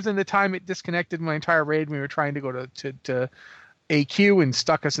 Angrier than the time it disconnected my entire raid when we were trying to go to AQ and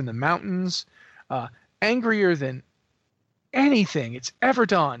stuck us in the mountains. Angrier than anything it's ever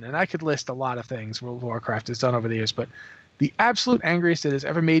done. And I could list a lot of things World of Warcraft has done over the years, but the absolute angriest it has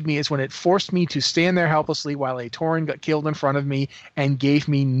ever made me is when it forced me to stand there helplessly while a Tauren got killed in front of me and gave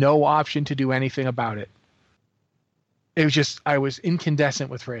me no option to do anything about it. It was just, I was incandescent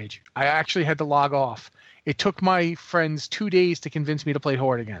with rage. I actually had to log off. It took my friends 2 days to convince me to play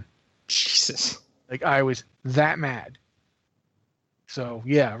Horde again. Jesus. Like, I was that mad. So,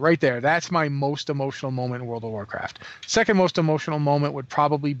 yeah, right there. That's my most emotional moment in World of Warcraft. Second most emotional moment would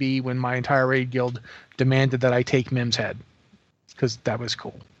probably be when my entire raid guild demanded that I take Mim's head. Because that was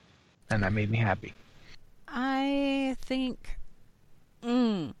cool. And that made me happy. I think...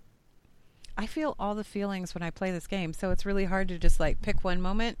 I feel all the feelings when I play this game, so it's really hard to just pick one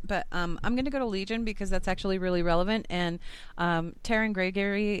moment. But I'm going to go to Legion because that's actually really relevant. And Taryn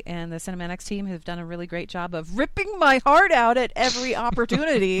Gregory and the Cinematics team have done a really great job of ripping my heart out at every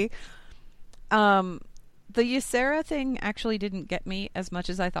opportunity. The Ysera thing actually didn't get me as much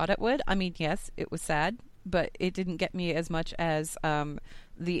as I thought it would. I mean, yes, it was sad, but it didn't get me as much as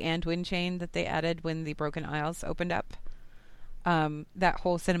the Anduin chain that they added when the Broken Isles opened up. That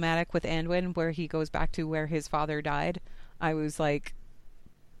whole cinematic with Anduin where he goes back to where his father died, I was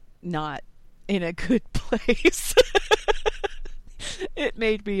not in a good place. It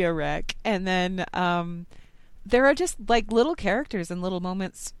made me a wreck. And then there are just little characters and little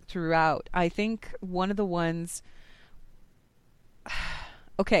moments throughout. I think one of the ones...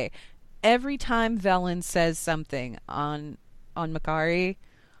 Okay, every time Velen says something on Makari,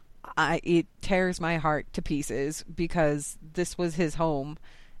 it tears my heart to pieces because this was his home,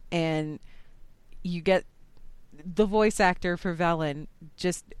 and you get the voice actor for Velen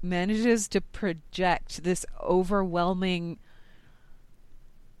just manages to project this overwhelming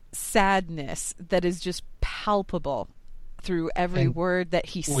sadness that is just palpable through every word that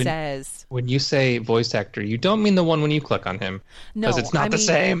he says. When you say voice actor, you don't mean the one when you click on him. No, because it's not the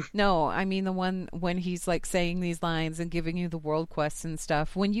same. No, I mean the one when he's like saying these lines and giving you the world quests and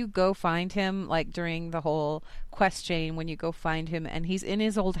stuff. When you go find him, like during the whole quest chain, when you go find him and he's in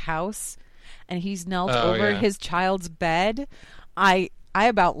his old house and he's knelt over his child's bed, I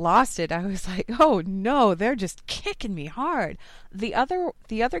about lost it. I was like, oh no, they're just kicking me hard. The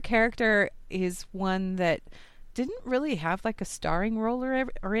other character is one that didn't really have like a starring role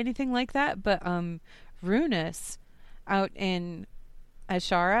or anything like that, but Runus out in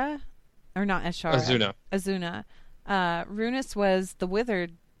Azura, or not Azura, Azuna. Runus was the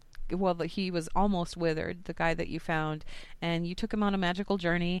withered. Well, he was almost withered, the guy that you found, and you took him on a magical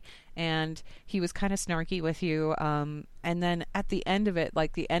journey, and he was kind of snarky with you. And then at the end of it,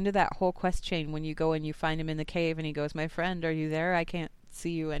 like the end of that whole quest chain, when you go and you find him in the cave, and he goes, "My friend, are you there? I can't see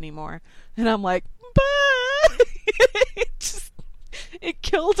you anymore." And I'm like, "Bye." It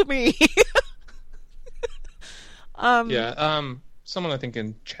killed me. Someone I think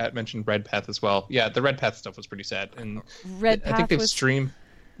in chat mentioned Red Path as well. Yeah, the Red Path stuff was pretty sad, and Red Path I think they've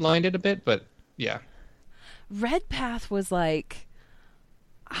streamlined it a bit, but yeah. Red Path was like,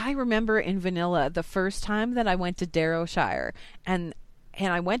 I remember in vanilla the first time that I went to Darrowshire, and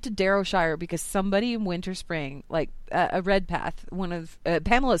I went to Darrowshire because somebody in Winter Spring, like a Red Path, one of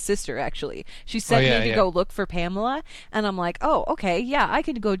Pamela's sister actually, she sent me to go look for Pamela, and I'm like, oh, okay, yeah, I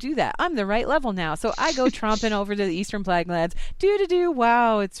could go do that. I'm the right level now. So I go tromping over to the Eastern Plaguelands. Do.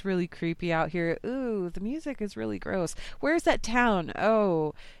 Wow, it's really creepy out here. Ooh, the music is really gross. Where's that town?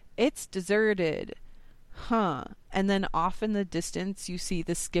 Oh, it's deserted. Huh. And then off in the distance, you see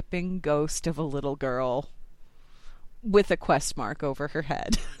the skipping ghost of a little girl with a quest mark over her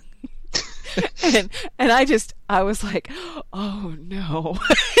head. and I was like, oh no.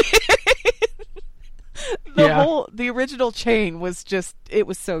 The original chain was just, it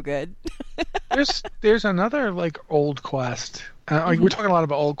was so good. there's another like old quest. We're talking a lot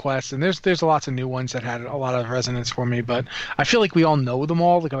about old quests, and there's lots of new ones that had a lot of resonance for me, but I feel like we all know them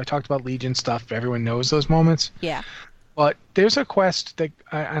all. Like I talked about Legion stuff, everyone knows those moments. Yeah. But there's a quest that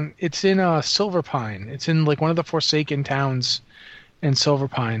and it's in Silverpine. It's in like one of the Forsaken towns in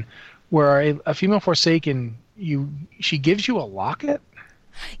Silverpine, where a female Forsaken, she gives you a locket.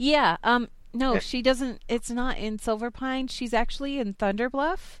 Yeah. No, she doesn't. It's not in Silverpine. She's actually in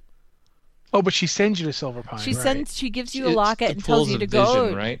Thunderbluff. Oh, but she sends you to Silverpine. She gives you a locket and tells you to go.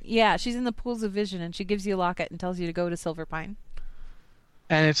 Vision, right? Yeah, she's in the pools of vision, and she gives you a locket and tells you to go to Silverpine.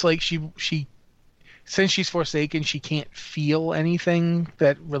 And it's like she since she's Forsaken, she can't feel anything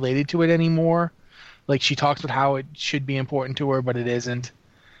that related to it anymore. Like she talks about how it should be important to her, but it isn't,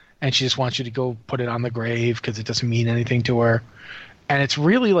 and she just wants you to go put it on the grave because it doesn't mean anything to her. And it's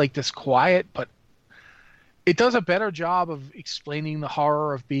really like this quiet, but it does a better job of explaining the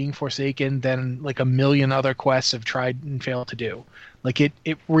horror of being Forsaken than like a million other quests have tried and failed to do. Like it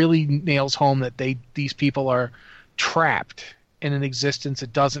really nails home that these people are trapped in an existence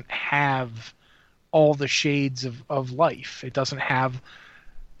that doesn't have all the shades of life. It doesn't have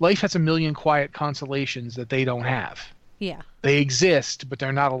life has a million quiet consolations that they don't have. Yeah. They exist, but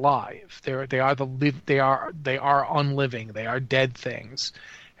they're not alive. They are unliving. They are dead things.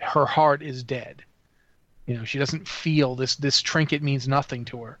 Her heart is dead. You know, she doesn't feel this trinket means nothing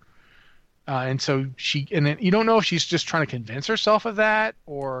to her. And then you don't know if she's just trying to convince herself of that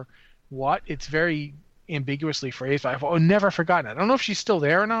or what. It's very ambiguously phrased. I've never forgotten it. I don't know if she's still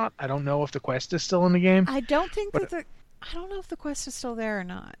there or not. I don't know if the quest is still in the game. I don't know if the quest is still there or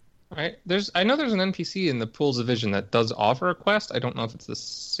not. Right. I know there's an NPC in the Pools of Vision that does offer a quest. I don't know if it's the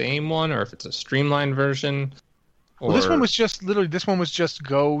same one or if it's a streamlined version. Well, this one was just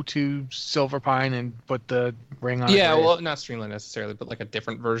go to Silverpine and put the ring on. Yeah, well, not streamlined necessarily, but like a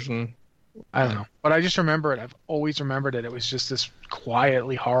different version. I don't know, but I just remember it. I've always remembered it. It was just this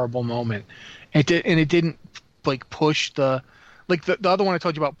quietly horrible moment, and it didn't like push the other one I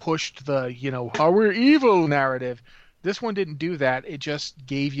told you about pushed the how we're evil narrative. This one didn't do that. It just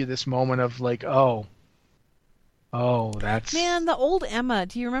gave you this moment of like, oh, that's... Man, the old Emma.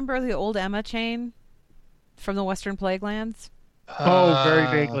 Do you remember the old Emma chain from the Western Plaguelands? Oh, very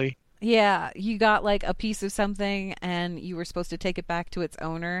vaguely. Yeah, you got like a piece of something and you were supposed to take it back to its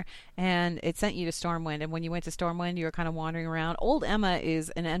owner, and it sent you to Stormwind, and when you went to Stormwind you were kind of wandering around. Old Emma is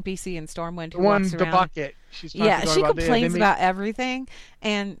an NPC in Stormwind who walks around. The bucket. She complains about everything,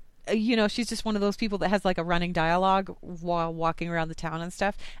 and she's just one of those people that has like a running dialogue while walking around the town and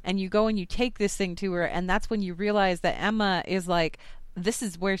stuff. And you go and you take this thing to her, and that's when you realize that Emma is like this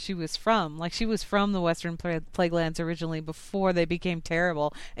is where she was from. Like, she was from the Western Plaguelands originally before they became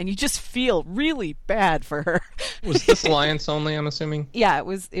terrible, and you just feel really bad for her. Was this Alliance only, I'm assuming? Yeah, it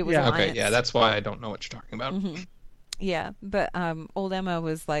was Alliance. Okay, yeah, that's why I don't know what you're talking about. Mm-hmm. Yeah, but old Emma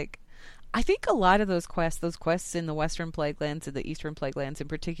was like, I think a lot of those quests in the Western Plaguelands and the Eastern Plaguelands in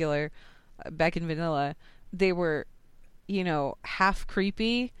particular, back in vanilla, they were, half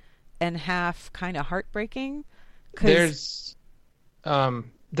creepy and half kind of heartbreaking. There's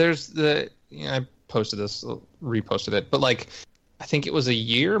the, I posted this, reposted it, but like, I think it was a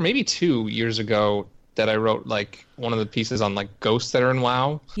year, maybe 2 years ago, that I wrote like one of the pieces on like ghosts that are in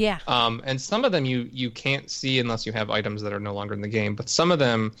WoW. Yeah. And some of them you can't see unless you have items that are no longer in the game, but some of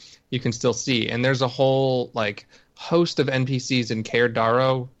them you can still see. And there's a whole like host of NPCs in Caer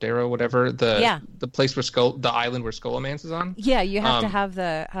Darrow, whatever, the place where the island where Scholomance is on. Yeah, you have to have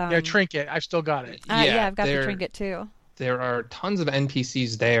the trinket. I've still got it. I've got the trinket too. There are tons of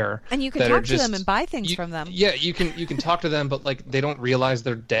NPCs there, and you can talk to them and buy things from them. Yeah, you can talk to them, but like they don't realize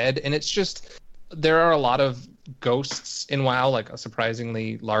they're dead, and it's just. There are a lot of ghosts in WoW, like a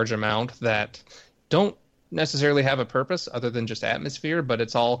surprisingly large amount, that don't necessarily have a purpose other than just atmosphere, but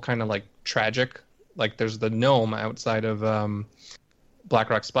it's all kind of like tragic. Like there's the gnome outside of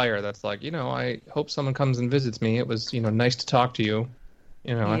Blackrock Spire that's like, I hope someone comes and visits me. It was, nice to talk to you.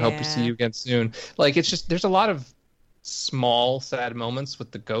 I hope to see you again soon. Like it's just, there's a lot of small, sad moments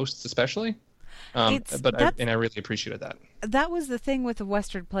with the ghosts especially. I really appreciated that. That was the thing with the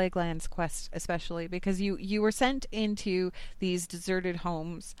Western Plaguelands quest, especially because you were sent into these deserted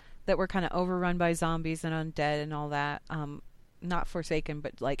homes that were kind of overrun by zombies and undead and all that. Not Forsaken,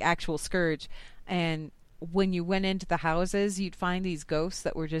 but like actual scourge. And when you went into the houses, you'd find these ghosts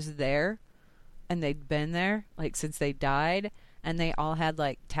that were just there, and they'd been there like since they died, and they all had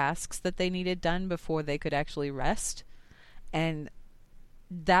like tasks that they needed done before they could actually rest, and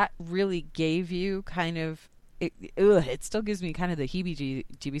that really gave you kind of it still gives me kind of the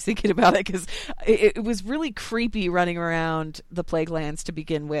heebie-jeebies thinking about it, because it was really creepy running around the Plaguelands to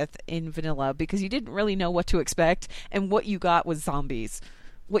begin with in vanilla, because you didn't really know what to expect, and what you got was zombies.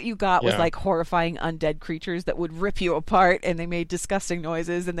 What you got was like horrifying undead creatures that would rip you apart, and they made disgusting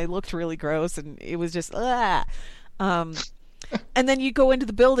noises, and they looked really gross, and it was just and then you go into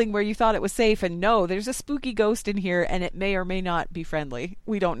the building where you thought it was safe, and no, there's a spooky ghost in here, and it may or may not be friendly.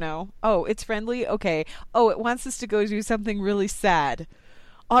 We don't know. Oh, it's friendly? Okay. Oh, it wants us to go do something really sad.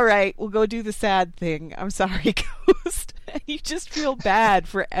 All right, we'll go do the sad thing. I'm sorry, ghost. You just feel bad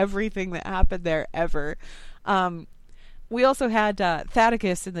for everything that happened there ever. We also had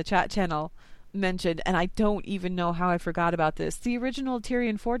Thaddeus in the chat channel mentioned, and I don't even know how I forgot about this, the original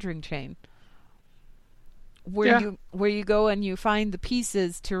Tyrion forging chain. Where you go and you find the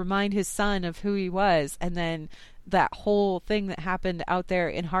pieces to remind his son of who he was, and then that whole thing that happened out there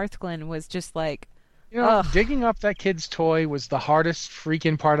in Hearthglen was just like, digging up that kid's toy was the hardest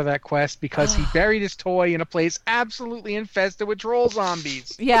freaking part of that quest, because he buried his toy in a place absolutely infested with troll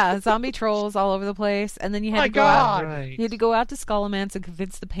zombies. Yeah, zombie trolls all over the place, and then you had to go out. You had to go out to Scholomance and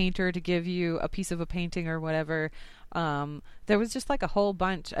convince the painter to give you a piece of a painting or whatever. There was just like a whole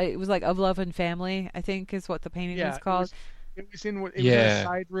bunch. It was like Of Love and Family, I think is what the painting was called. It was in a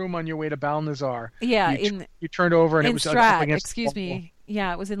side room on your way to Balnazar. Yeah, you turned over and it was Strat. Up against Excuse me.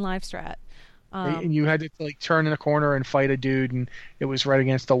 Yeah, it was in Live Strat. And you had to like turn in a corner and fight a dude, and it was right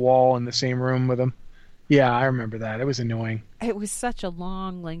against the wall in the same room with him. Yeah, I remember that. It was annoying. It was such a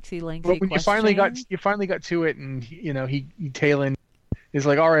long, lengthy. But when you finally got to it, and Talon is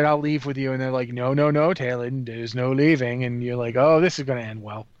like, all right, I'll leave with you, and they're like, no, Talon, there's no leaving, and you're like, oh, this is going to end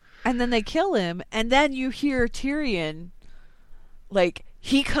well. And then they kill him, and then you hear Tyrion, like,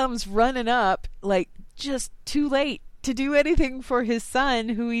 he comes running up, like, just too late to do anything for his son,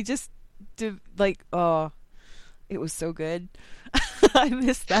 who he just did, like, oh, it was so good. I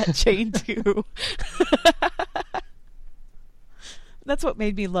missed that chain too. That's what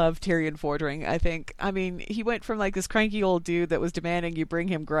made me love Tyrion Fordring, I think. I mean, he went from like this cranky old dude that was demanding you bring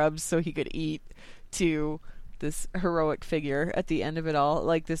him grubs so he could eat, to this heroic figure at the end of it all,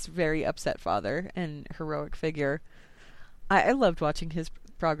 like this very upset father and heroic figure. I loved watching his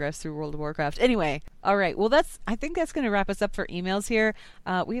progress through World of Warcraft. Anyway, all right. Well, I think that's going to wrap us up for emails here.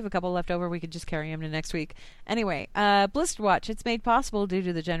 We have a couple left over. We could just carry them to next week. Anyway, Blizzard Watch. It's made possible due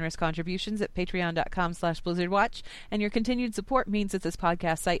to the generous contributions at patreon.com/BlizzardWatch, and your continued support means that this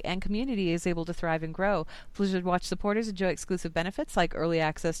podcast site and community is able to thrive and grow. Blizzard Watch supporters enjoy exclusive benefits like early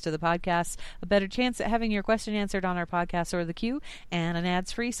access to the podcast, a better chance at having your question answered on our podcast or the queue, and an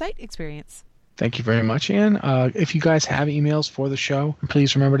ads-free site experience. Thank you very much, Ian. If you guys have emails for the show,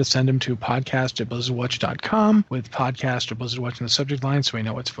 please remember to send them to podcast@blizzardwatch.com with podcast or Blizzard Watch in the subject line so we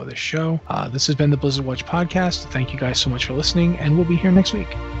know it's for the show. This has been the Blizzard Watch podcast. Thank you guys so much for listening, and we'll be here next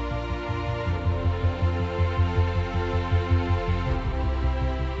week.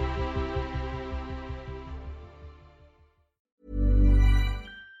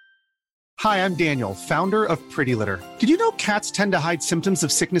 Hi, I'm Daniel, founder of Pretty Litter. Did you know cats tend to hide symptoms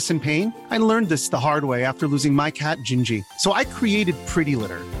of sickness and pain? I learned this the hard way after losing my cat, Gingy. So I created Pretty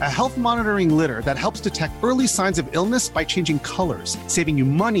Litter, a health monitoring litter that helps detect early signs of illness by changing colors, saving you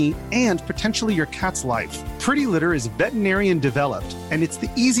money and potentially your cat's life. Pretty Litter is veterinarian developed, and it's the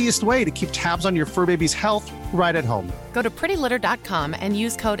easiest way to keep tabs on your fur baby's health right at home. Go to prettylitter.com and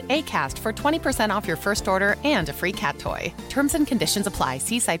use code ACAST for 20% off your first order and a free cat toy. Terms and conditions apply.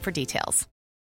 See site for details.